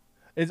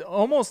 it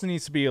almost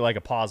needs to be like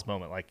a pause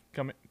moment. Like,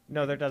 come.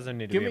 No, there doesn't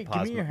need to Give be me, a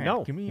pause. give me your hand.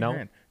 No, Give me your no.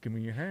 hand. Give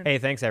me your hand. Hey,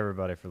 thanks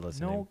everybody for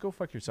listening. No, go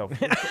fuck yourself.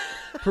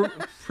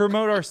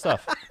 Promote our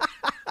stuff.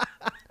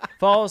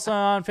 Follow us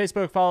on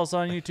Facebook. Follow us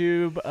on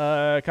YouTube.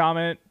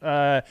 Comment.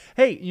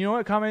 Hey, you know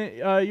what? Comment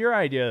your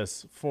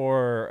ideas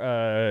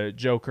for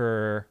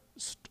Joker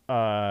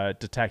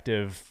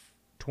Detective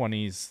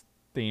 20s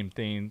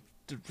theme.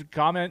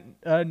 Comment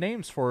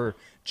names for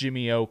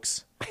Jimmy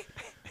Oaks.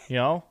 You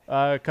know,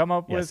 come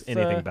up Yes, with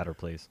anything better,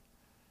 please.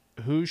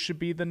 who should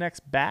be the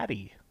next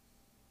baddie.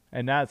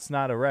 And that's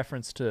not a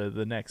reference to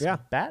the next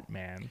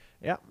Batman.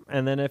 Yeah,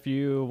 and then if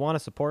you want to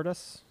support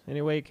us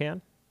any way you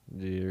can,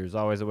 there's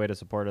always a way to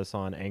support us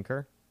on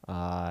Anchor.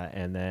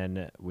 And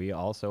then we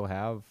also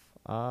have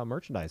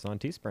merchandise on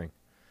Teespring.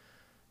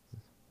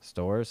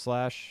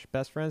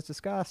 Stores/Best Friends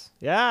Discuss.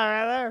 Yeah,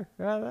 right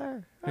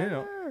there. You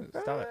know,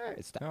 stop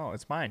it. No,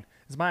 it's mine.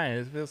 It's mine.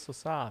 It feels so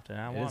soft, and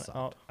I want.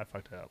 Oh, I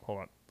fucked it up. Hold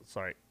on.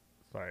 Sorry.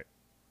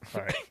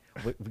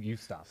 You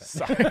stop it.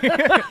 Sorry.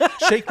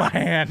 Shake my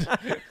hand.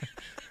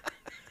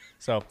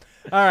 So,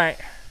 all right.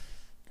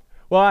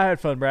 Well, I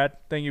had fun, Brad.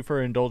 Thank you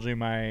for indulging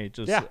my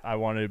I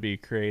wanted to be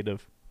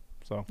creative.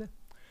 So,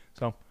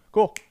 so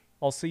cool.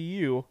 I'll see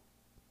you,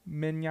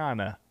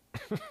 manana.